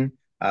come in,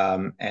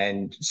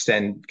 and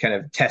send kind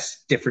of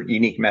test different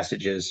unique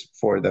messages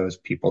for those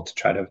people to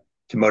try to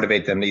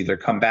motivate them to either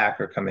come back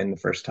or come in the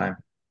first time.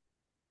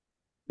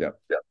 Yeah,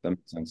 that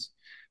makes sense.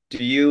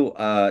 Do you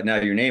now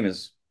your name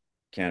is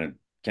Canada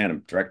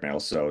Direct Mail,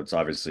 so it's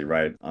obviously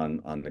right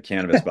on the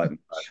cannabis button.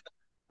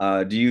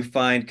 Do you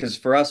find, because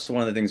for us,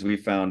 one of the things we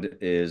found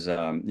is,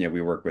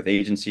 we work with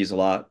agencies a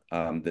lot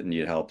that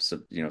need help,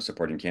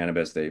 supporting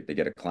cannabis. They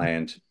get a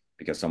client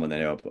because someone they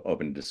know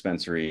opened a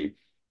dispensary,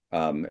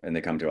 and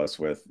they come to us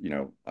with,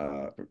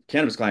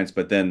 cannabis clients.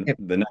 But then Yep.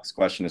 the next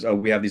question is, oh,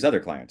 we have these other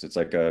clients. It's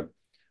like a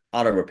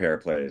auto repair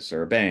place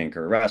or a bank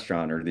or a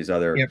restaurant or these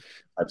other Yep.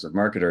 types of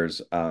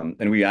marketers.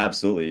 And we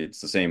absolutely,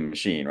 it's the same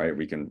machine, right?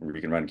 We can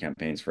run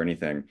campaigns for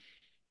anything.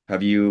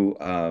 Have you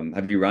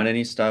run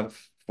any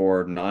stuff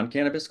for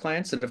non-cannabis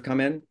clients that have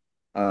come in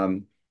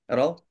at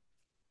all?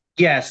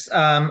 Yes,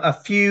 a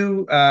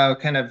few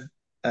kind of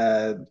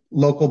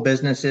local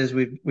businesses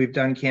we've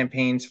done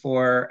campaigns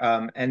for,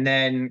 and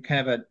then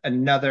kind of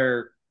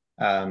another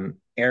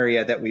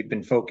area that we've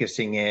been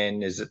focusing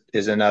in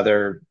is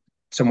another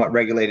somewhat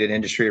regulated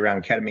industry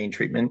around ketamine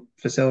treatment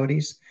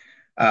facilities,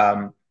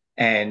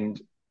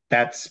 and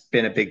that's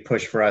been a big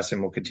push for us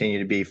and will continue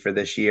to be for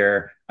this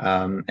year.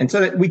 And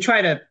so that we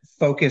try to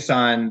focus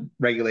on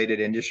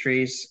regulated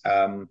industries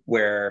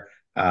where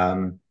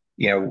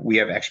we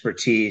have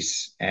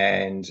expertise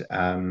and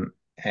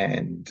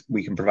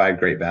we can provide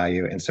great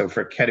value. And so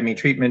for ketamine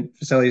treatment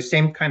facilities,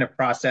 same kind of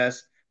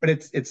process, but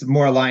it's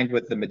more aligned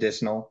with the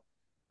medicinal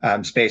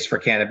space for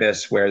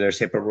cannabis, where there's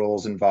HIPAA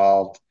rules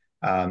involved,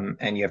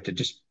 and you have to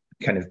just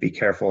kind of be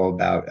careful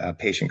about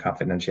patient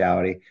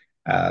confidentiality.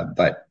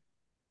 But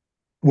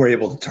we're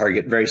able to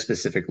target very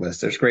specific lists.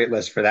 There's great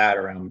lists for that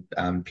around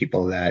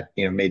people that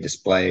may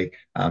display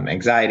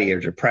anxiety or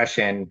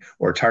depression,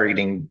 or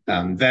targeting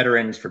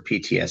veterans for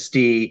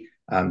PTSD.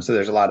 So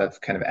there's a lot of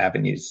kind of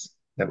avenues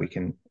that we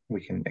can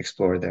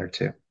explore there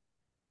too.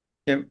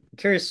 Yeah, I'm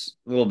curious,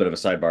 a little bit of a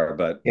sidebar,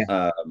 but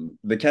Yeah.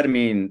 the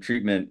ketamine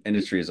treatment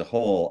industry as a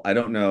whole, I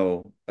don't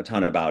know a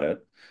ton about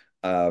it.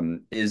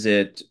 Is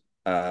it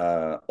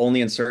only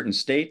in certain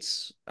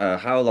states?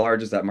 How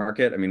large is that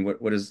market? I mean,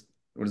 what does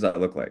that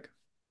look like?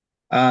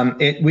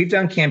 We've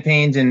done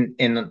campaigns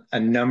in a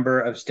number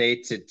of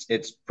states.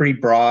 It's pretty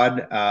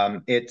broad.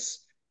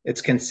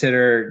 It's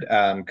considered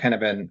kind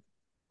of an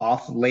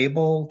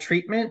off-label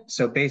treatment.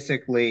 So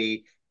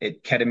basically,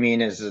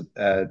 ketamine is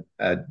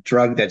a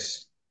drug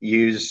that's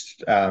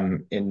used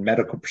in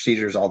medical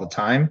procedures all the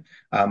time,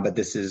 but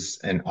this is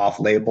an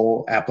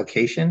off-label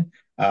application.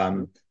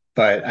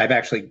 But I've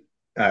actually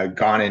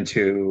gone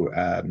into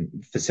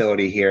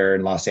facility here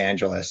in Los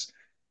Angeles,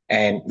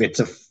 and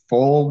it's a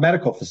full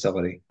medical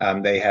facility.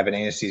 They have an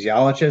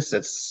anesthesiologist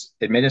that's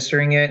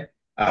administering it,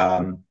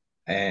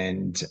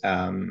 and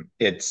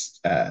it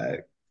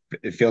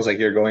feels like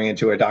you're going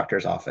into a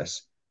doctor's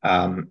office.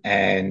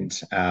 And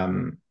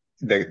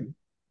the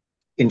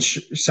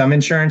some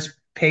insurance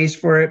pays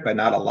for it, but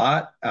not a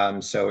lot.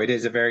 So it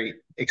is a very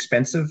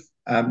expensive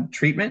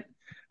treatment.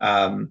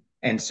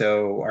 And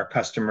so our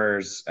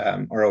customers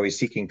are always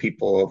seeking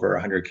people over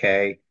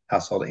 100K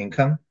household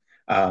income.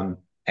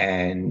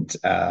 And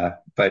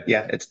But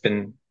yeah, it's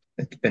been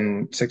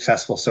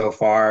successful so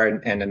far,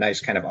 and a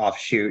nice kind of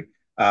offshoot.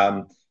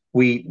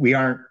 We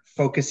aren't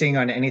focusing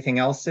on anything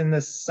else in the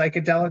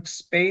psychedelic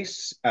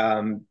space,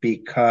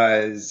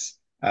 because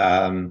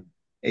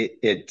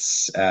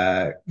it's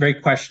very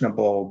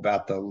questionable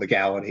about the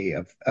legality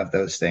of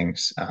those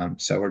things.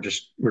 So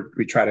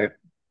we try to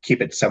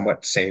keep it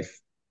somewhat safe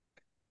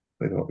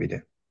with what we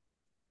do.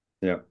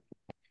 Yeah.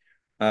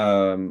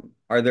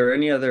 Are there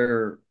any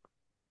other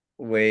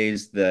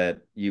ways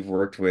that you've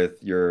worked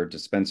with your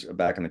dispenser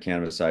back on the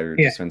cannabis side, your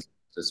Yeah.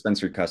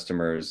 dispensary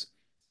customers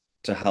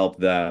to help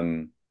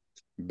them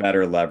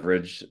better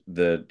leverage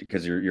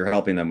because you're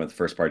helping them with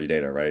first party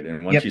data, right?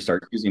 And once you Yep.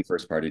 start using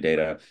first party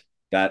data,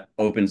 that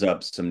opens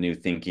up some new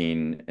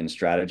thinking and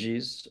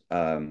strategies.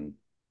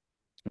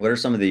 What are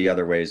some of the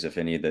other ways, if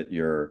any, that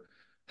you're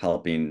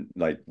helping,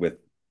 like with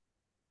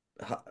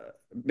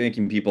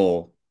making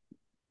people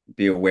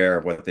be aware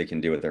of what they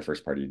can do with their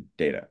first party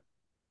data?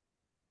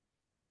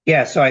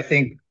 Yeah, so I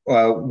think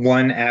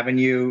one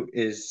avenue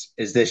is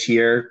this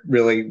year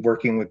really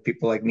working with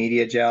people like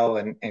Media Gel,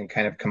 and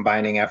kind of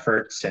combining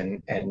efforts,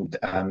 and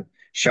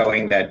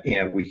showing that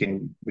we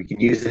can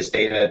use this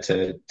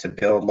data to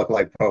build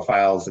lookalike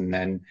profiles, and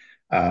then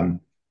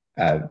um,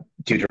 uh,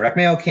 do direct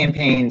mail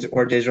campaigns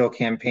or digital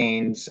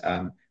campaigns.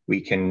 We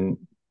can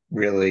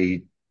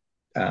really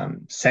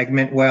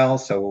segment well.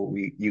 So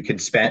you can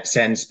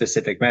send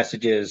specific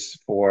messages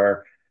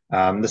for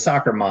the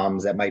soccer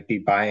moms that might be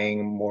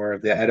buying more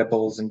of the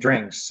edibles and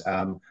drinks,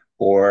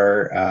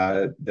 or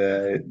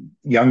the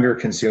younger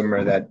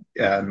consumer that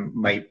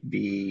might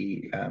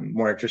be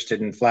more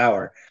interested in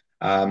flower.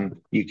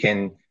 You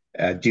can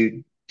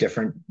do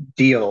different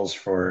deals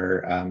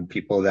for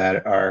people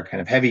that are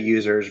kind of heavy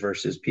users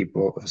versus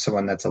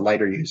someone that's a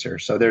lighter user.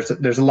 So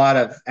there's a lot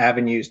of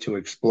avenues to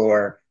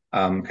explore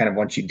kind of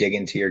once you dig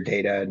into your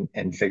data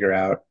and figure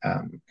out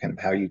kind of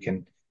how you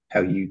can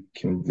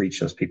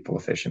reach those people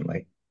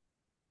efficiently.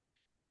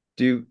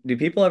 Do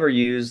people ever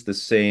use the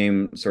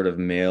same sort of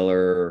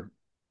mailer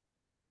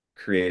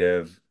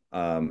creative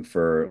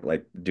for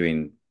like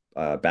doing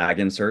bag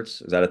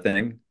inserts? Is that a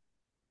thing?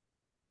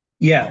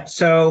 Yeah.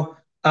 So,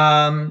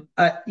 I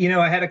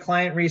had a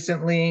client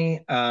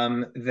recently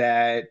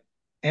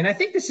and I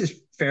think this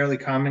is fairly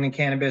common in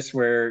cannabis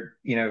where,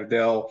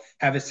 they'll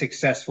have a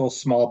successful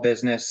small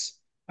business,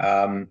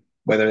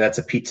 whether that's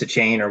a pizza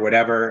chain or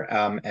whatever,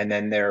 and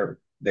then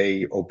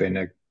they open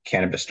a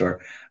cannabis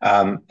store.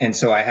 And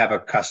so I have a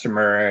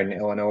customer in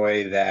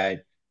Illinois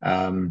that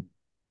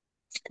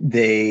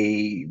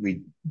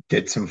we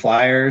did some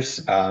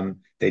flyers.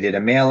 They did a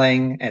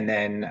mailing, and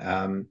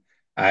then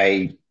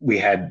we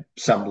had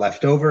some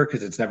left over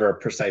because it's never a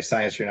precise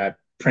science. You're not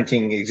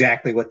printing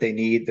exactly what they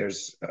need.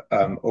 There's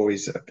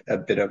always a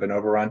bit of an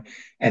overrun,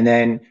 and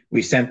then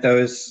we sent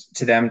those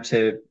to them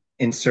to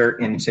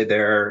insert into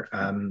their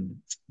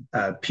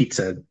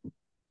pizza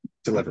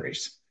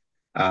deliveries.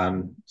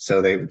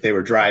 So they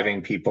were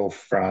driving people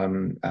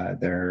from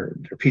their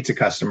pizza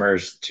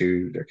customers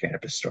to their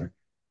cannabis store.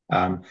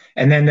 And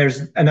then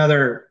there's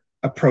another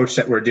approach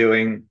that we're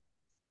doing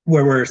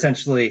where we're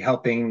essentially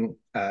helping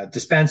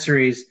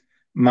dispensaries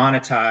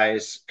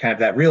monetize kind of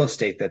that real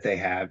estate that they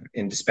have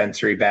in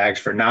dispensary bags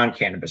for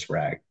non-cannabis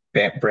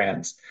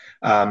brands.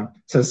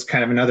 So it's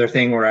kind of another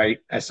thing where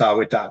I saw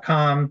with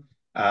 .com.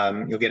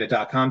 You'll get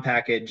a .com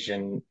package,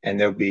 and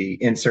there'll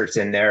be inserts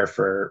in there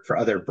for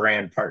other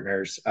brand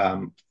partners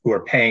who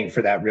are paying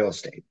for that real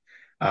estate.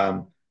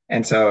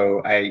 And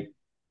so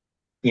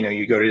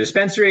you go to a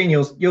dispensary and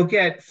you'll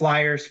get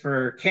flyers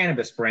for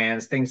cannabis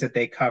brands, things that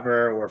they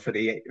cover, or for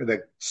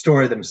the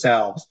store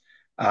themselves.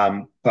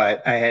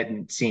 But I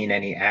hadn't seen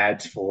any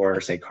ads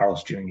for, say,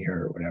 Carl's Jr.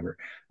 or whatever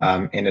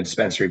in a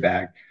dispensary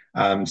bag.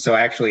 So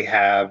I actually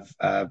have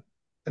a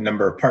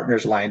number of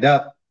partners lined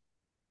up,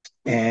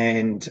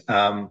 and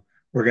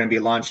we're going to be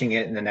launching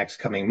it in the next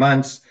coming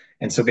months.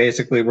 And so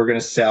basically, we're going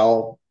to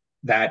sell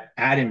that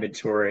ad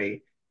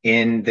inventory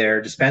in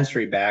their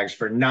dispensary bags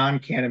for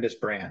non-cannabis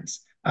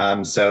brands.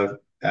 So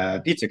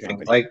Pizza things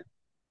company. like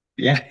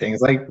things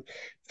like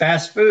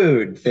fast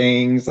food,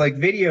 things like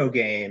video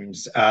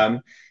games.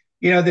 The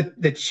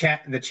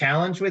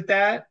challenge with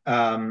that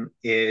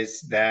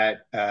is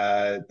that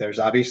there's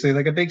obviously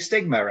like a big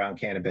stigma around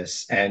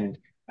cannabis, and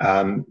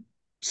um,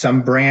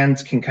 some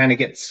brands can kind of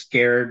get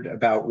scared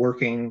about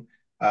working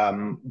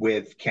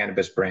with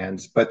cannabis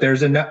brands. But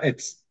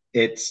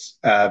it's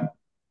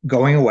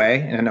going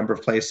away in a number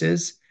of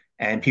places,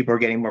 and people are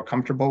getting more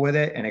comfortable with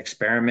it and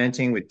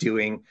experimenting with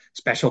doing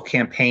special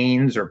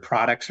campaigns or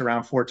products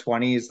around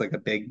 420 is like a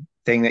big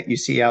thing that you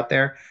see out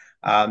there.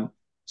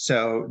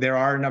 So there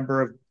are a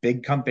number of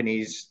big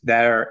companies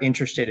that are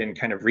interested in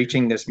kind of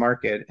reaching this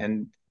market,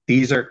 and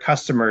these are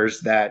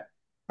customers that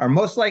are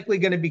most likely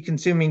going to be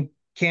consuming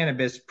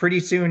cannabis pretty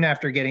soon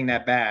after getting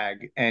that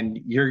bag, and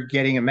you're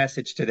getting a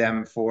message to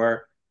them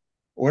for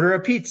order a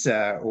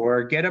pizza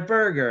or get a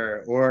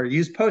burger or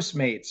use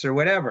Postmates or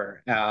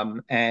whatever.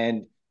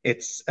 And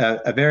it's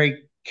a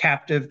very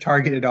captive,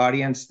 targeted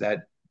audience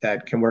that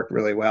can work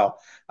really well.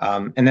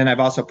 And then I've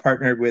also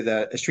partnered with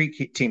a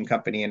street team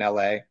company in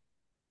LA,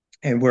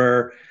 and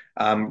we're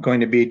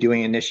going to be doing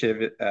an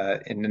initiative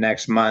in the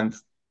next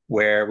month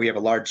where we have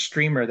a large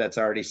streamer that's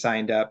already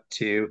signed up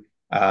to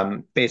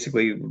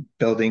basically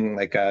building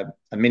like a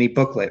mini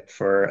booklet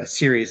for a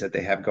series that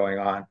they have going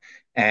on.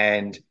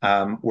 And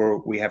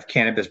we have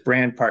cannabis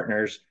brand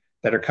partners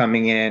that are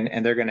coming in,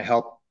 and they're going to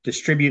help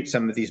distribute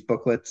some of these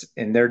booklets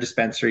in their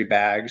dispensary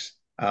bags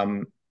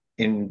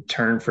in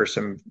turn for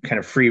some kind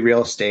of free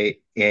real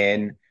estate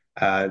in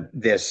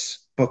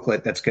this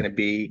booklet that's going to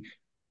be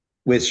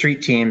with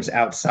street teams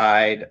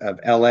outside of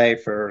LA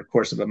for a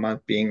course of a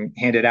month, being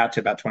handed out to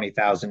about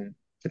 20,000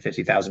 to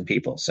 50,000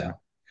 people. So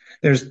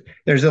there's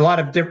a lot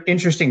of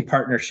interesting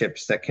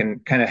partnerships that can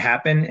kind of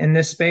happen in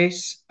this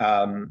space,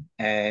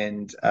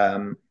 and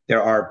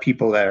there are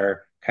people that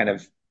are kind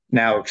of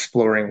now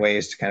exploring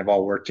ways to kind of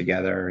all work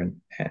together, and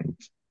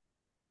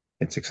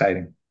it's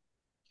exciting.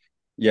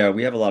 Yeah,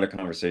 we have a lot of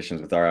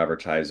conversations with our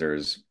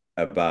advertisers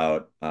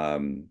about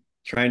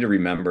trying to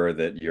remember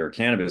that your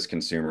cannabis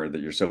consumer that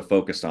you're so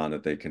focused on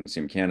that they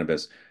consume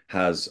cannabis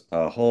has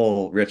a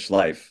whole rich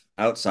life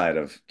outside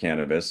of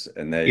cannabis,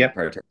 and they Yep.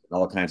 prioritize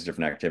all kinds of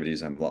different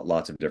activities and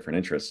lots of different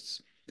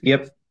interests.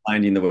 Yep.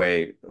 Finding the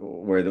way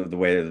where the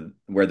way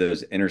where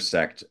those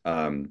intersect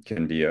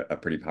can be a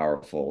pretty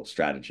powerful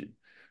strategy, right?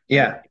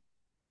 Yeah.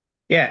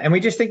 Yeah, and we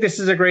just think this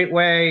is a great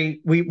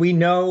way. We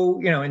know,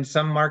 in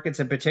some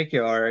markets in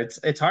particular,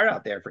 it's hard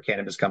out there for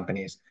cannabis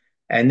companies.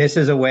 And this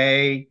is a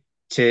way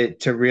to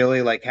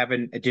really like have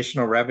an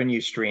additional revenue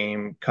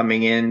stream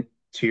coming in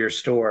to your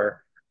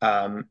store.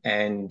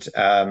 And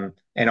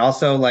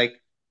also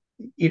like,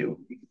 you know,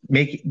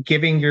 make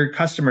giving your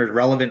customers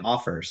relevant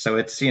offers. So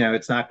it's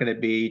not going to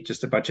be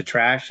just a bunch of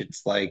trash.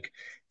 It's like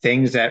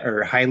things that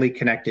are highly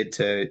connected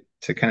to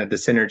kind of the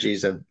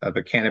synergies of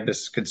a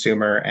cannabis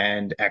consumer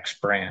and X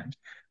brand,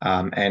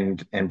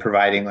 and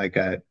providing like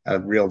a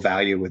real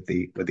value with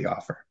the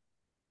offer.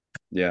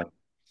 Yeah.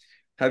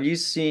 Have you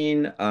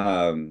seen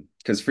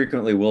because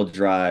frequently we'll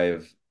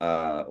drive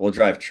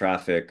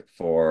traffic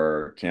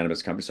for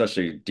cannabis companies,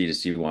 especially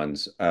D2C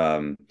ones,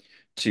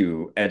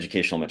 to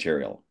educational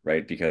material,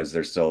 right? Because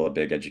there's still a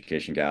big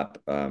education gap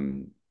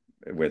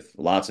with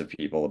lots of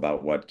people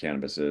about what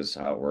cannabis is,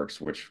 how it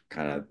works, which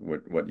kind of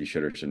what you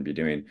should or shouldn't be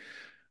doing.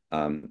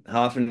 How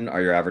often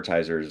are your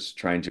advertisers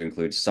trying to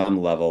include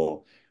some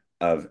level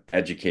of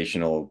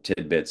educational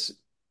tidbits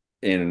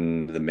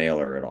in the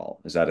mailer at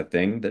all? Is that a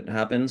thing that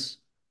happens?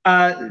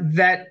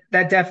 That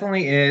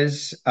definitely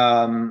is,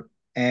 and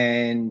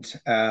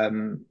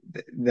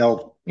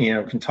they'll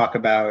can talk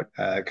about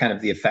kind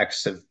of the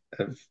effects of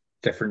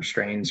different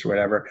strains or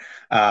whatever,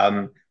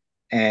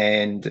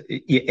 and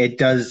it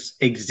does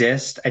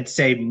exist. I'd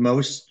say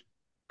most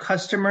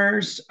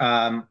customers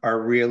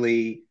are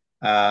really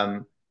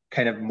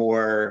kind of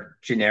more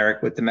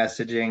generic with the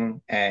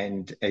messaging,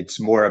 and it's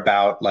more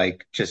about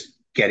like just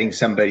getting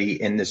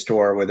somebody in the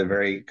store with a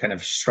very kind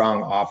of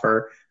strong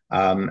offer,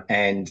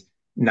 and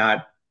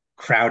not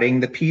crowding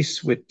the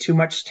piece with too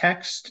much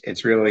text.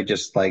 It's really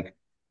just like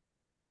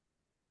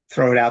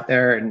throw it out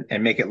there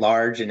and make it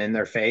large and in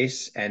their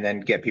face, and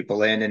then get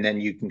people in, and then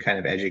you can kind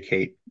of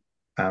educate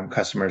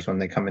customers when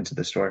they come into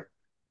the store.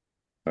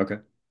 Okay.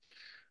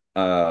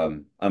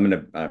 I'm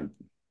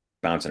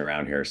bouncing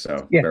around here,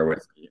 so Yeah. bear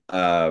with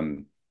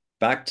me.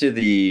 Back to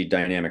the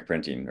dynamic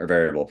printing or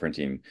variable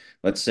printing.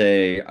 Let's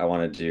say I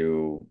want to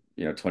do,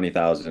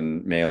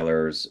 20,000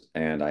 mailers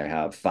and I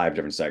have five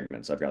different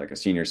segments. I've got like a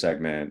senior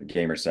segment,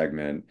 gamer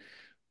segment,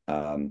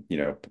 um, you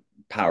know,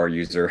 power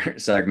user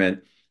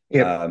segment.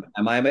 Yep.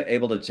 Am I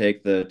able to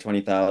take the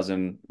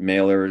 20,000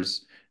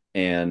 mailers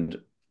and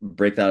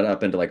break that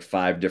up into like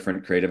five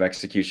different creative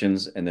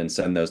executions and then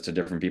send those to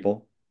different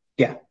people?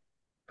 Yeah,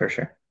 for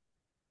sure.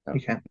 Oh,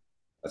 You can.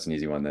 that's an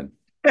easy one then.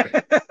 Try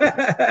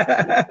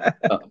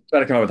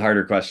to come up with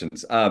harder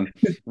questions.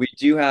 We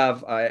do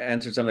have I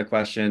answered some of the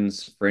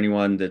questions. For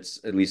anyone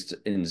that's at least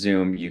in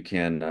Zoom, you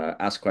can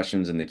ask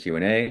questions in the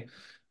Q&A.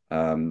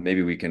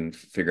 Maybe we can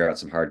figure out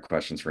some hard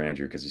questions for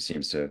Andrew because he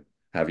seems to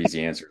have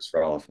easy answers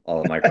for all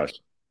of my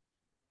questions.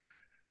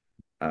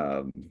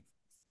 Um,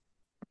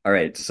 all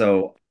right,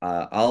 so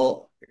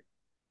I'll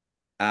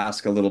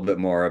ask a little bit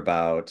more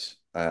about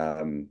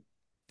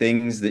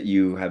things that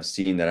you have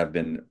seen that have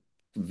been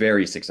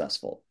very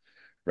successful,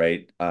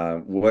 right?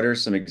 What are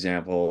some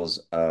examples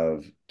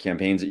of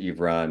campaigns that you've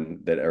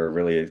run that are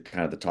really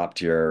kind of the top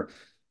tier,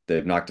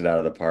 they've knocked it out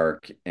of the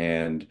park?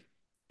 And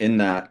in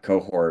that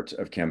cohort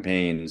of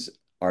campaigns,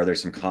 are there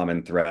some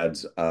common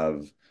threads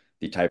of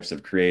the types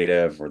of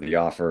creative or the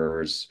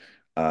offers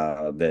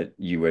that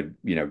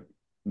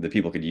the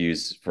people could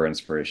use for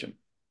inspiration?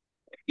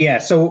 Yeah,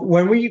 so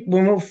when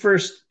we're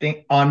first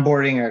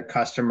onboarding a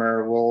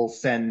customer, we'll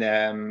send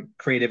them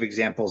creative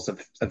examples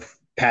of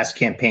past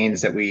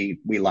campaigns that we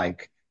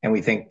like and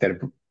we think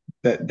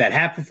that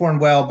have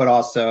performed well, but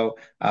also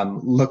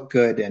look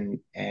good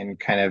and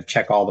kind of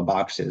check all the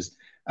boxes.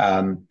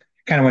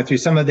 Kind of went through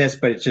some of this,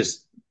 but it's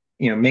just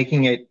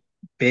making it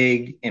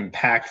big,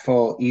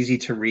 impactful, easy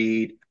to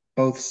read.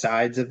 Both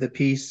sides of the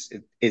piece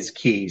is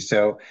key.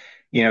 So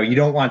you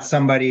don't want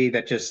somebody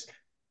that just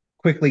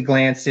quickly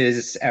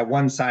glances at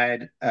one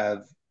side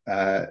of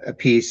a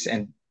piece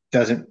and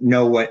doesn't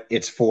know what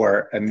it's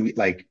for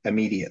like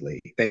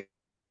immediately. They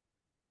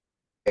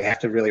have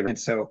to really, and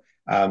so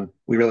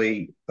we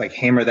really like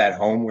hammer that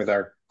home with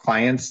our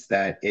clients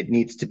that it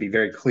needs to be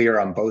very clear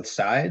on both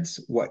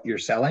sides what you're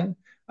selling,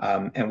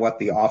 and what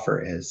the offer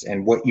is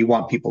and what you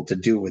want people to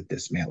do with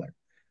this mailer.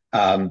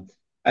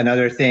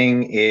 Another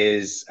thing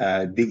is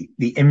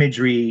the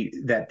imagery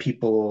that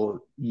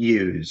people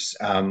use.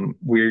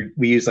 We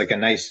use like a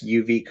nice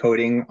UV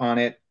coating on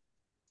it,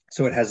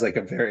 so it has like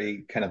a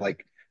very kind of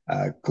like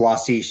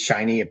glossy,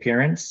 shiny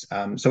appearance.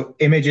 So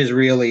images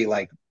really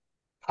like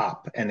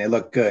pop and they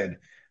look good.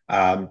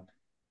 Um,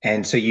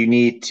 and so you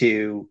need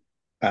to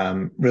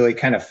really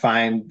kind of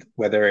find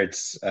whether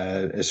it's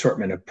an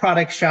assortment of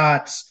product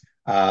shots,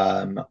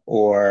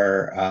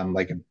 or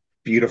like a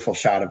beautiful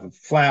shot of a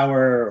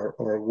flower,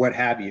 or what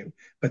have you,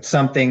 but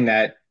something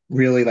that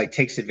really like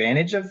takes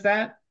advantage of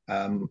that,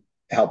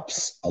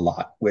 helps a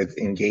lot with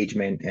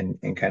engagement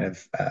and kind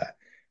of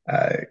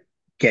uh,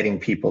 getting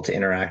people to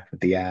interact with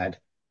the ad.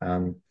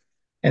 And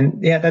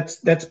yeah,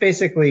 that's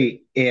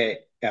basically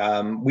it.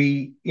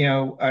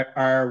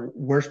 Our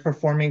worst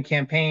performing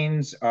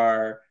campaigns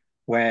are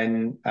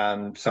when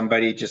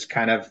somebody just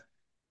kind of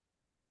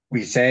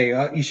we say,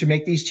 oh, you should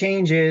make these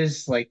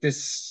changes like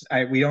this.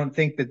 We don't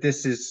think that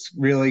this is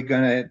really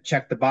going to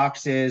check the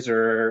boxes,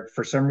 or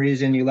for some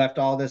reason you left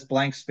all this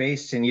blank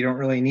space and you don't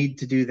really need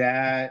to do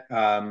that.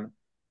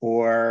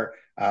 Or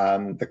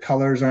the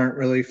colors aren't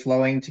really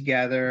flowing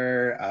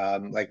together.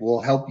 Like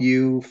we'll help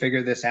you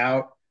figure this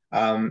out.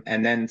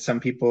 And then some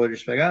people are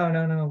just like, oh,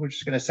 no, no, we're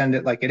just going to send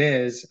it like it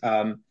is.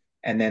 And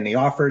then the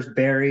offer's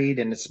buried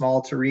and it's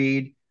small to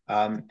read.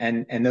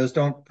 And those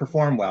don't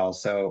perform well.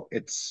 So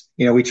it's,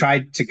 we try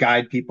to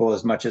guide people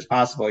as much as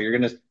possible. You're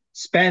going to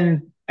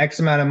spend X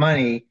amount of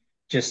money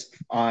just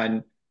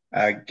on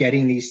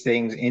getting these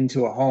things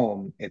into a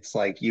home. It's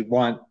like you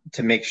want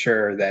to make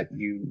sure that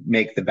you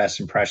make the best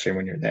impression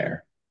when you're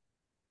there.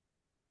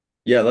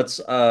 Yeah, let's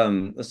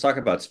talk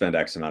about spend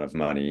X amount of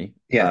money.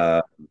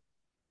 Yeah,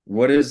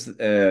 What is you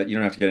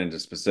don't have to get into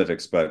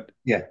specifics, but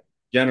yeah,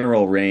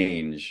 general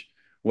range,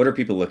 what are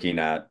people looking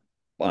at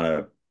on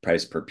a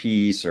price per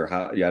piece or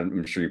how, yeah,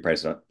 I'm sure you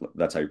price it,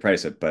 that's how you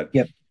price it, but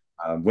yep.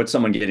 what's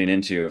someone getting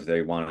into if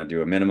they want to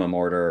do a minimum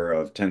order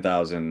of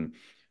 10,000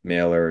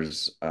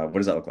 mailers? What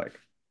does that look like?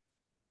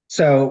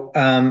 So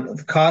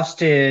the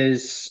cost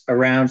is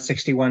around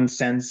 61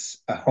 cents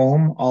a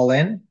home all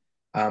in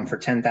for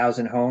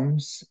 10,000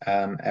 homes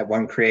at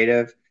one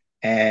creative.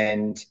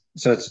 And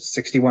so it's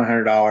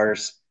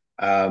 $6,100.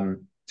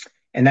 Um,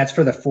 and that's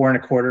for the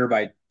 4.25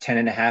 by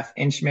 10.5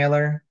 inch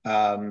mailer.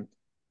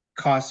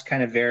 Costs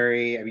kind of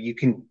vary. I mean, you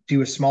can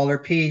do a smaller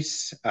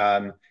piece.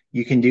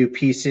 You can do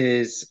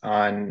pieces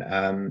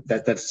on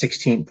that's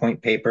 16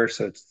 point paper,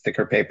 so it's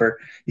thicker paper.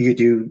 You could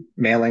do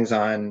mailings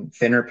on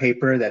thinner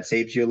paper that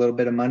saves you a little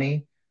bit of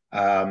money.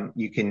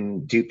 You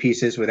can do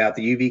pieces without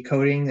the UV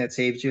coating that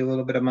saves you a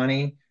little bit of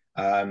money.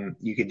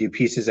 You could do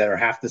pieces that are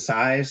half the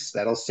size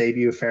that'll save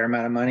you a fair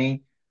amount of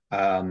money.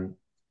 Um,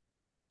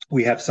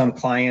 we have some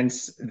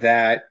clients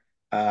that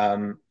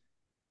um,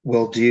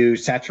 will do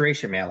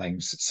saturation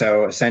mailings.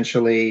 So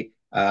essentially,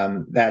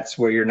 that's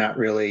where you're not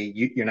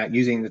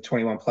using the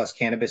 21 plus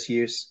cannabis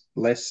use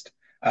list,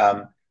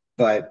 um,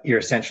 but you're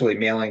essentially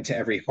mailing to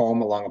every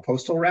home along a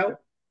postal route.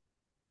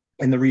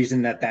 And the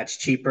reason that that's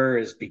cheaper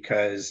is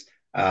because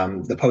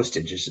the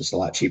postage is just a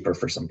lot cheaper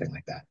for something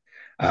like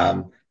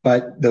that.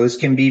 But those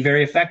can be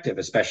very effective,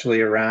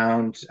 especially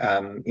around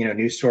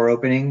new store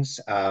openings.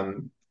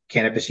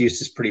 Cannabis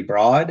use is pretty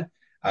broad,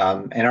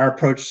 and our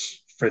approach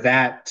for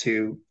that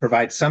to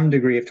provide some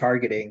degree of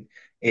targeting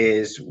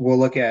is we'll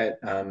look at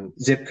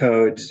zip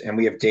codes, and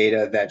we have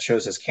data that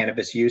shows us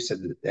cannabis use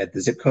at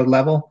the zip code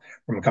level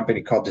from a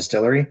company called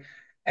Distillery,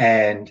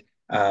 and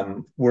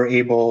we're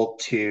able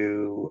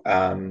to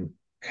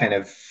kind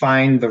of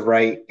find the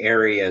right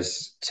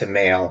areas to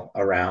mail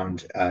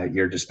around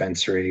your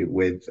dispensary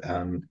with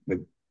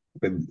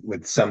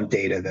some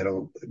data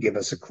that'll give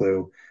us a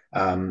clue.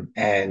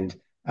 And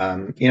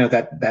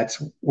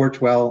that's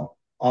worked well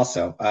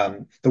also.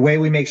 The way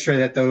we make sure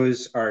that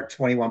those are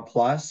 21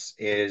 plus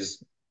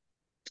is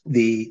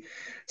the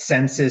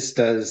census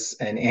does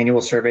an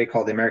annual survey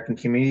called the American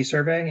Community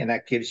Survey, and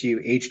that gives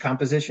you age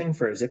composition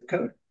for a zip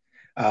code.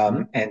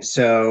 Mhm. And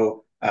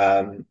so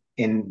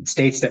in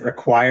states that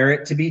require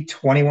it to be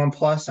 21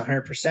 plus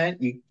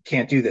 100%, you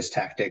can't do this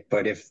tactic.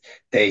 But if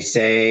they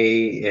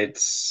say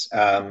it's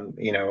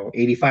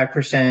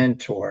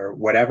 85% or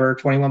whatever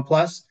 21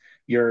 plus,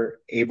 you're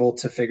able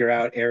to figure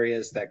out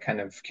areas that kind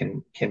of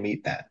can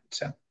meet that.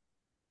 So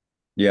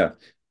Yeah.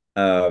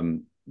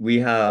 We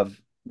have,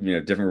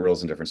 different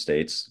rules in different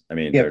states. I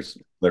mean, yep, there's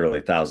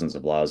literally thousands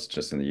of laws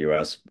just in the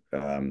US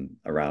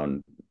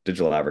around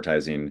digital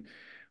advertising.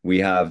 We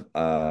have,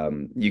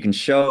 you can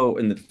show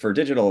for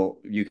digital,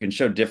 you can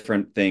show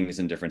different things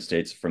in different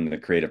states from the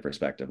creative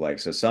perspective. Like,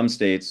 so some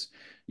states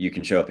you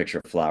can show a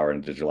picture of flower in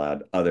a digital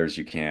ad, others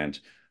you can't.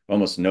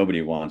 Almost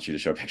nobody wants you to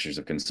show pictures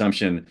of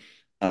consumption.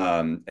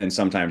 And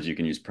sometimes you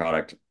can use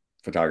product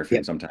photography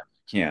and yep, sometimes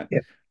you can't.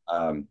 yep.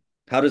 Um,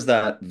 how does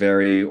that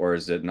vary, or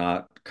is it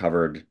not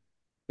covered?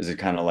 Is it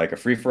kind of like a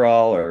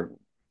free-for-all, or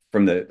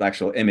from the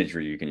actual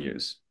imagery you can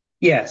use?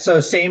 Yeah,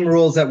 so same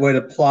rules that would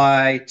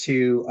apply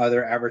to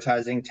other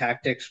advertising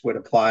tactics would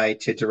apply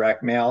to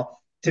direct mail.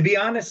 To be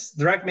honest,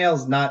 direct mail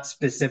is not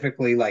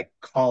specifically like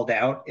called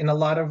out in a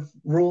lot of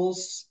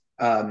rules.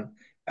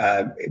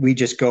 We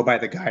just go by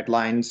the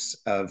guidelines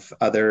of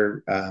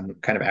other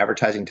kind of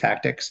advertising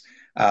tactics.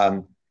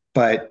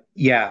 But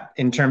yeah,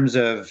 in terms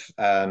of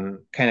kind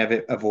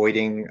of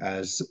avoiding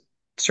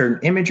certain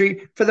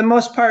imagery, for the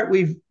most part,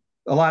 we've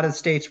a lot of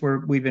states where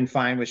we've been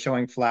fine with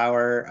showing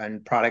flower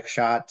and product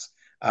shots.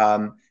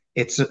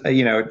 It's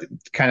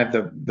kind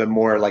of the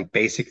more like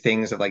basic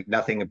things of like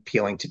nothing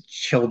appealing to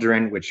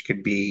children, which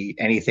could be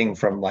anything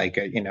from like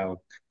a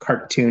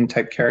cartoon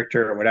type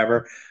character or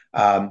whatever.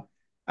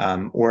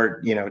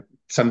 Or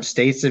some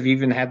states have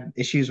even had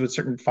issues with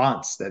certain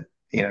fonts that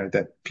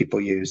that people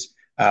use.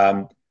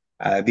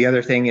 The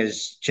other thing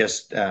is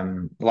just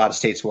a lot of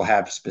states will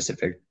have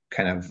specific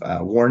kind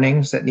of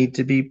warnings that need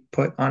to be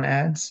put on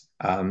ads,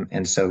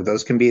 and so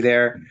those can be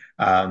there.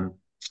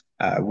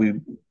 We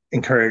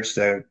encourage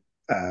the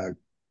uh,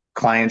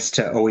 clients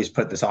to always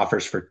put this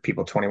offers for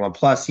people 21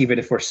 plus, even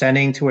if we're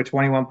sending to a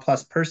 21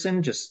 plus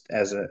person, just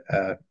as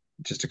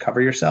just to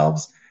cover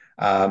yourselves.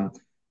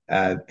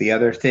 The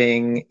other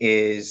thing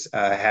is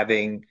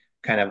having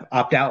kind of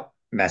opt out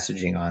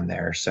messaging on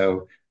there.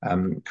 So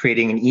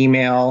creating an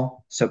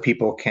email so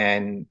people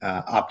can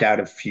opt out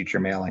of future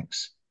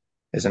mailings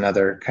is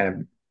another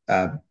kind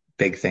of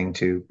big thing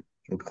to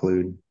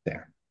include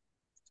there.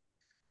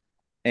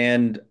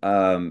 And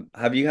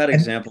have you had And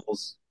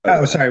examples? Oh, go oh,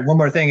 ahead. sorry. One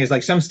more thing is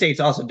like some states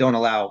also don't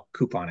allow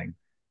couponing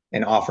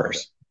and Okay.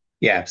 offers.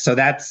 Yeah, so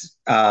that's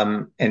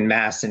in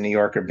Mass and New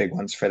York are big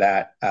ones for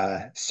that.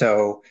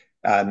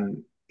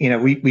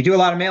 We do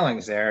a lot of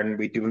mailings there, and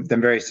we do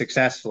them very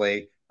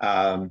successfully.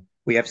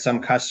 We have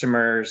some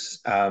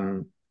customers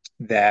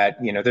that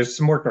there's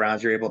some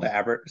workarounds. You're able to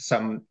advert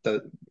some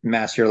the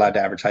Mass. You're allowed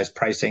to advertise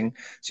pricing,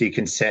 so you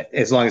can set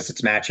as long as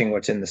it's matching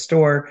what's in the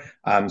store.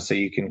 So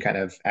you can kind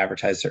of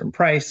advertise a certain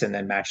price and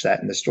then match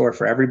that in the store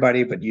for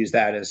everybody, but use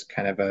that as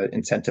kind of an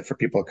incentive for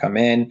people to come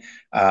in.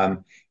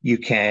 You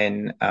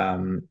can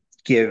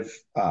give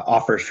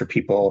offers for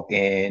people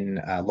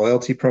in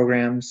loyalty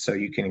programs. So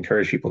you can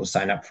encourage people to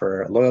sign up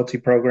for a loyalty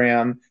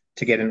program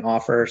to get an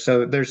offer.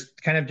 So there's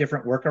kind of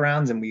different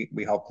workarounds, and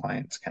we help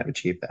clients kind of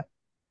achieve that.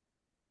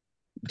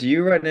 Do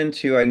you run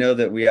into, I know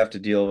that we have to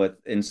deal with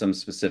in some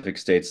specific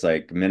states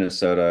like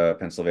Minnesota,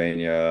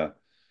 Pennsylvania,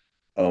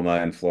 OMA,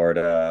 and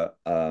Florida.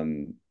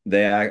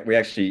 We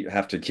actually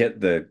have to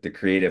get the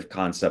creative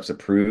concepts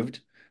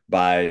approved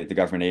by the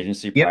government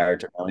agency Yep. prior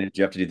to running. Do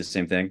you have to do the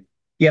same thing?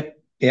 Yep.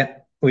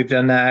 Yep. We've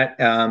done that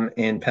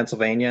in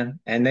Pennsylvania,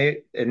 and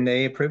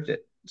they approved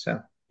it. So,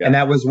 and Yeah.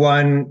 that was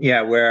one,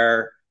 yeah,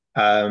 where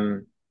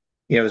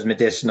it was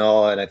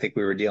medicinal, and I think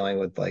we were dealing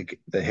with like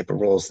the HIPAA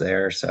rules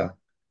there. So,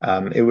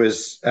 it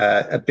was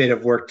a bit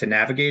of work to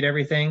navigate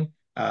everything.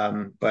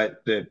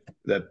 But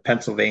the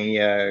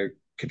Pennsylvania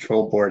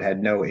Control Board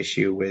had no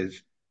issue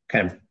with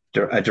kind of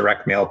a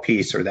direct mail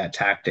piece or that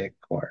tactic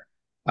or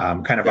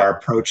kind of Yeah. our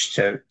approach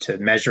to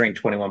measuring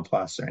 21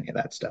 plus or any of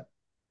that stuff.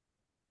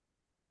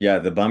 Yeah,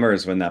 the bummer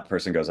is when that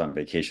person goes on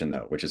vacation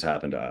though, which has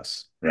happened to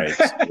us, right?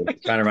 So we're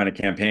trying to run a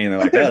campaign. They're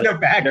like, There's oh, no they're for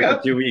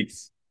backup. 2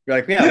 weeks. You're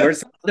like, yeah, where's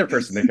the other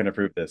person that can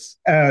approve this?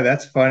 Oh,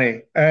 that's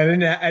funny. I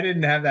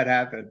didn't have that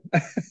happen.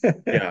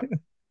 Yeah.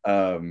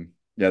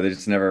 Yeah,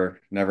 there's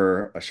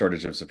never a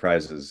shortage of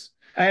surprises.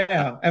 I Uh,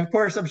 know. Of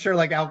course, I'm sure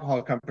like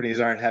alcohol companies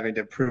aren't having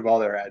to approve all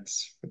their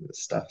ads for this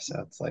stuff.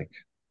 So it's like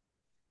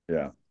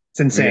yeah. it's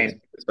We get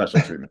insane.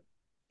 special treatment.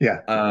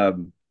 Yeah.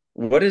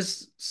 What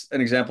is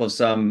an example of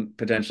some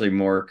potentially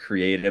more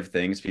creative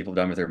things people have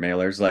done with their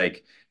mailers?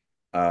 Like,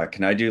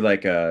 can I do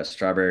like a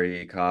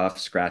strawberry cough,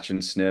 scratch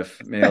and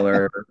sniff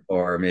mailer,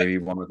 or maybe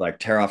one with like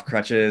tear off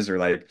crutches or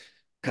like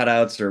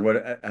cutouts or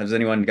what? Has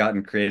anyone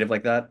gotten creative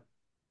like that?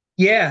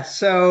 Yeah.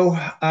 So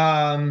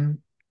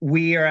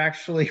we are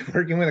actually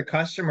working with a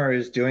customer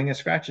who's doing a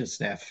scratch and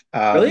sniff.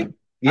 Really?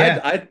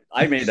 Yeah.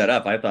 I made that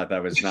up. I thought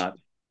that was not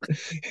a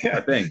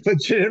Yeah, thing.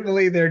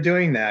 legitimately, they're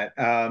doing that.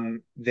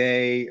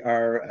 They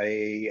are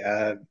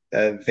a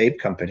vape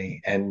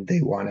company, and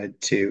they wanted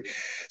to.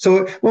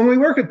 So when we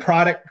work with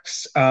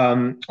products,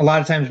 a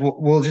lot of times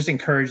we'll just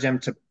encourage them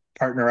to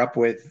partner up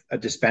with a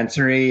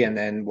dispensary, and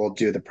then we'll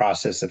do the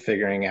process of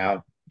figuring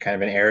out kind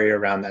of an area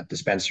around that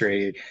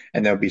dispensary,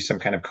 and there'll be some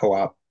kind of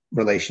co-op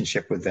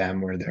relationship with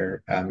them where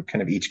they're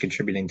kind of each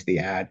contributing to the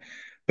ad.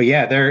 But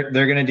yeah, they're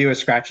gonna do a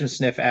scratch and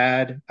sniff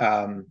ad,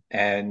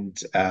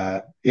 and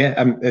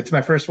yeah, it's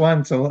my first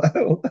one, so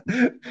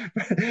that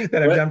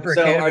I've done What? for a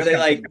So are cannabis they company.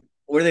 like,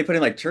 what are they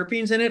putting like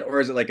terpenes in it, or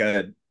is it like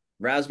a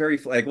raspberry?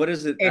 Like, what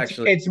is it It's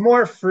actually? it's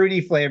more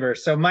fruity flavor.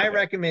 So my Okay.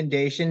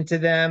 recommendation to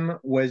them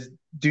was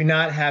do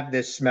not have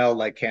this smell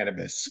like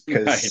cannabis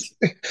Right.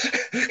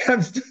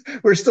 because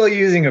we're still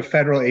using a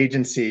federal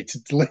agency to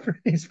deliver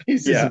these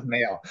pieces Yeah. of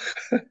mail.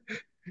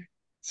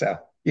 So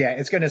yeah,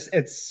 it's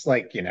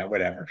like,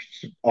 whatever,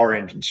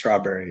 orange and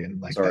strawberry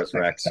and like that, Saurus that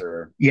kind of Rex stuff.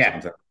 or Yeah,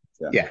 something.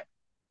 Yeah.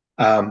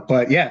 yeah.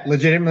 But yeah,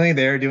 legitimately,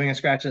 they're doing a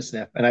scratch and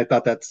sniff, and I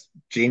thought that's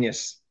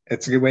genius.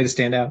 It's a good way to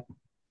stand out.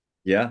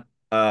 Yeah.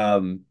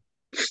 Um,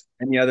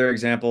 any other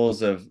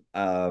examples of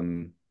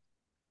the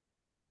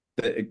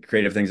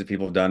creative things that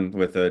people have done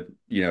with it,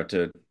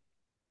 to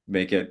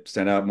make it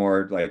stand out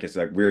more, like it's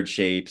like weird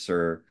shapes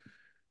or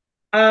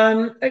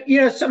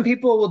Some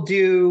people will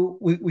do.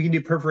 We can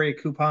do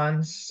perforated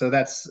coupons, so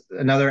that's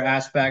another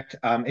aspect.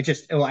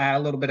 It will add a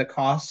little bit of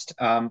cost.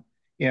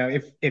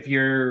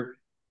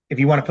 If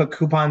you want to put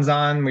coupons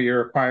on where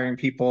you're requiring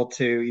people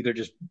to either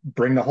just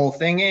bring the whole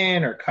thing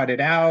in or cut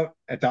it out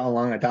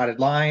along a dotted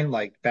line,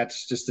 like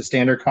that's just the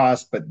standard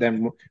cost. But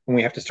then when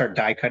we have to start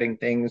die cutting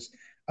things,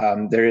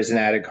 there is an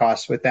added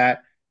cost with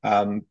that.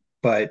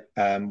 But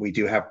we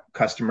do have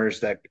customers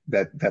that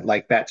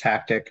like that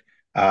tactic.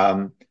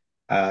 And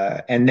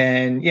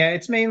then, yeah,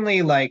 it's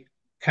mainly like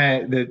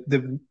kind of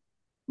the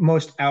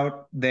most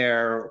out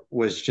there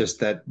was just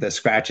that the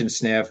scratch and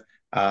sniff.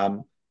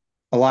 Um,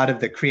 a lot of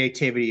the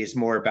creativity is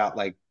more about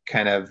like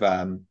kind of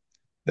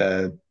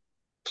the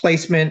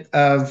placement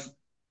of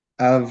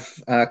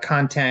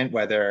content,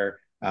 whether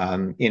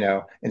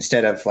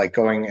instead of like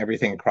going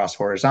everything across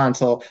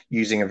horizontal,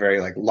 using a very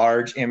like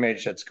large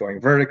image that's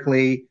going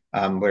vertically.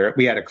 Where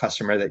we had a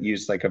customer that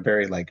used like a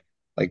very like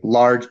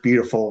large,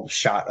 beautiful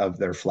shot of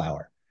their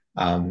flower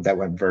that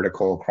went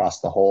vertical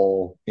across the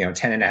whole 10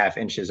 and a half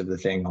inches of the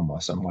thing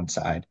almost on one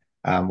side,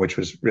 which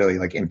was really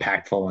like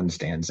impactful and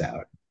stands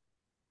out.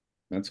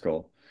 that's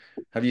cool.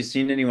 Have you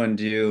seen anyone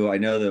do? I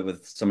know that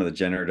with some of the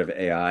generative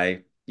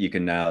AI, you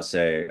can now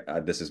say,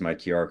 "This is my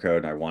QR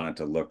code, and I want it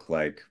to look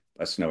like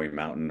a snowy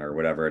mountain or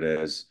whatever it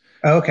is."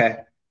 Okay.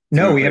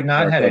 No, Someone we put a have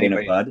not QR had code in a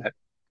anybody do bud. that.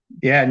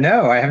 Yeah,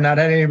 no, I have not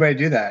had anybody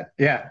do that.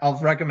 Yeah, I'll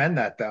recommend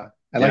that though.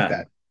 I like Yeah,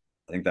 that.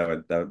 I think that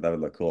would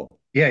look cool.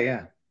 Yeah,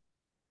 yeah.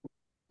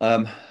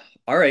 Um,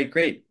 all right,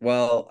 great.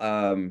 Well,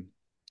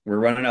 we're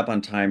running up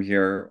on time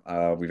here.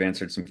 We've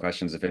answered some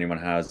questions. If anyone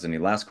has any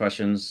last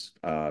questions,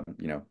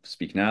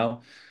 speak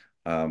now,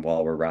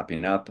 while we're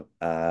wrapping up.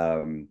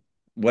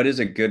 What is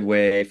a good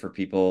way for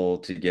people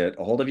to get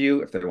a hold of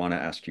you if they want to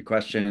ask you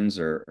questions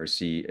or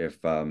see if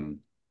it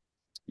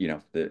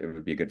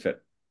would be a good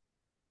fit?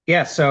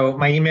 Yeah, so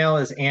my email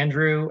is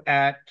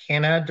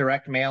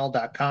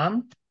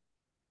andrew@canadirectmail.com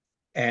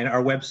and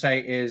our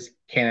website is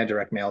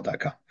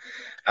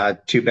canadirectmail.com.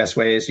 Two best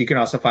ways. You can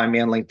also find me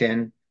on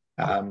LinkedIn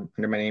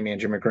under my name,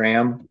 Andrew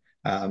McGram.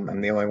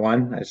 I'm the only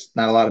one. There's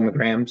not a lot of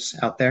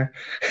McGrams out there.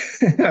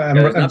 Yeah, I'm,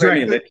 there's I'm not very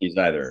many directly, Litkeys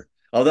either.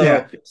 yeah.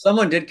 Although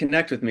someone did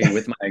connect with me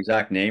with my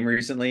exact name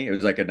recently. It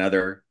was like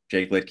another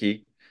Jake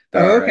Litkey. Oh,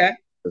 There are okay.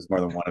 there's more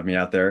than one of me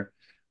out there.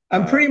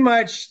 I'm Uh, pretty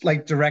much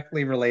like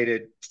directly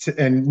related to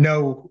and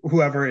know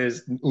whoever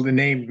is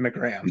named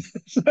McGram.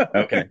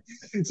 okay.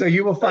 So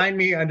you will find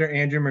me under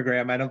Andrew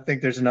McGram. I don't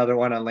think there's another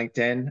one on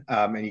LinkedIn,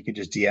 and you can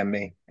just DM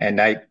me. And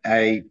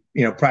I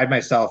pride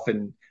myself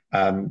in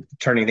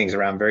turning things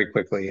around very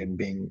quickly and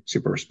being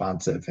super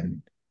responsive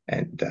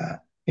and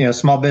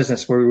small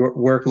business where we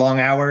work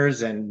long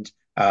hours and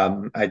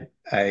I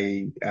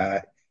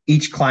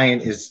each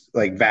client is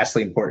like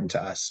vastly important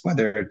to us,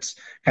 whether it's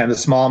kind of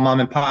the small mom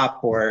and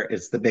pop or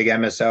it's the big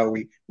MSO.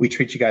 We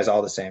treat you guys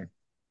all the same.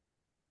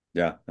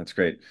 Yeah, that's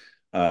great.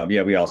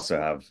 Yeah, we also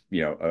have,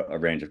 a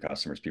range of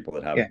customers, people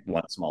that have Yeah.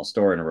 one small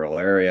store in a rural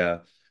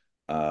area,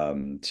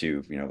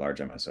 to, large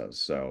MSOs.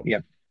 So,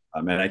 Yep.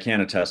 and I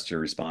can attest to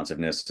your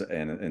responsiveness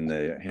and in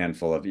the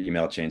handful of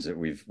email chains that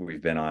we've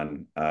been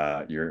on.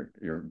 You're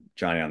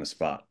Johnny on the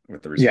spot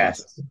with the Yes.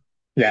 responses.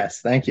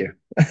 Yes. Thank you.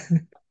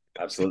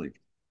 Absolutely.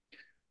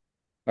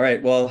 All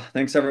right. Well,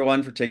 thanks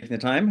everyone for taking the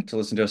time to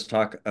listen to us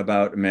talk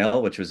about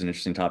mail, which was an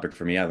interesting topic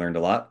for me. I learned a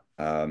lot,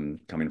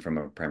 coming from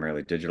a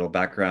primarily digital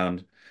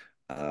background.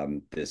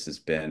 This has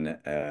been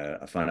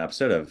a fun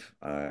episode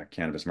of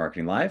Cannabis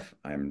Marketing Live.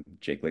 I'm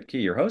Jake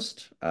Litkey, your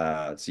host,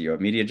 CEO of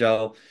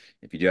MediaGel.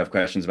 If you do have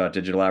questions about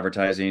digital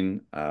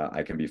advertising,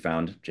 I can be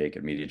found,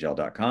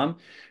 jake@mediagel.com.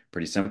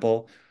 Pretty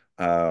simple.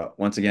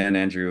 Once again,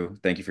 Andrew,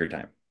 thank you for your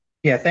time.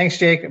 Yeah. Thanks,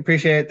 Jake.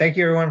 Appreciate it. Thank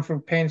you, everyone, for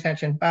paying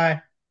attention.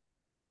 Bye.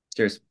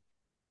 Cheers.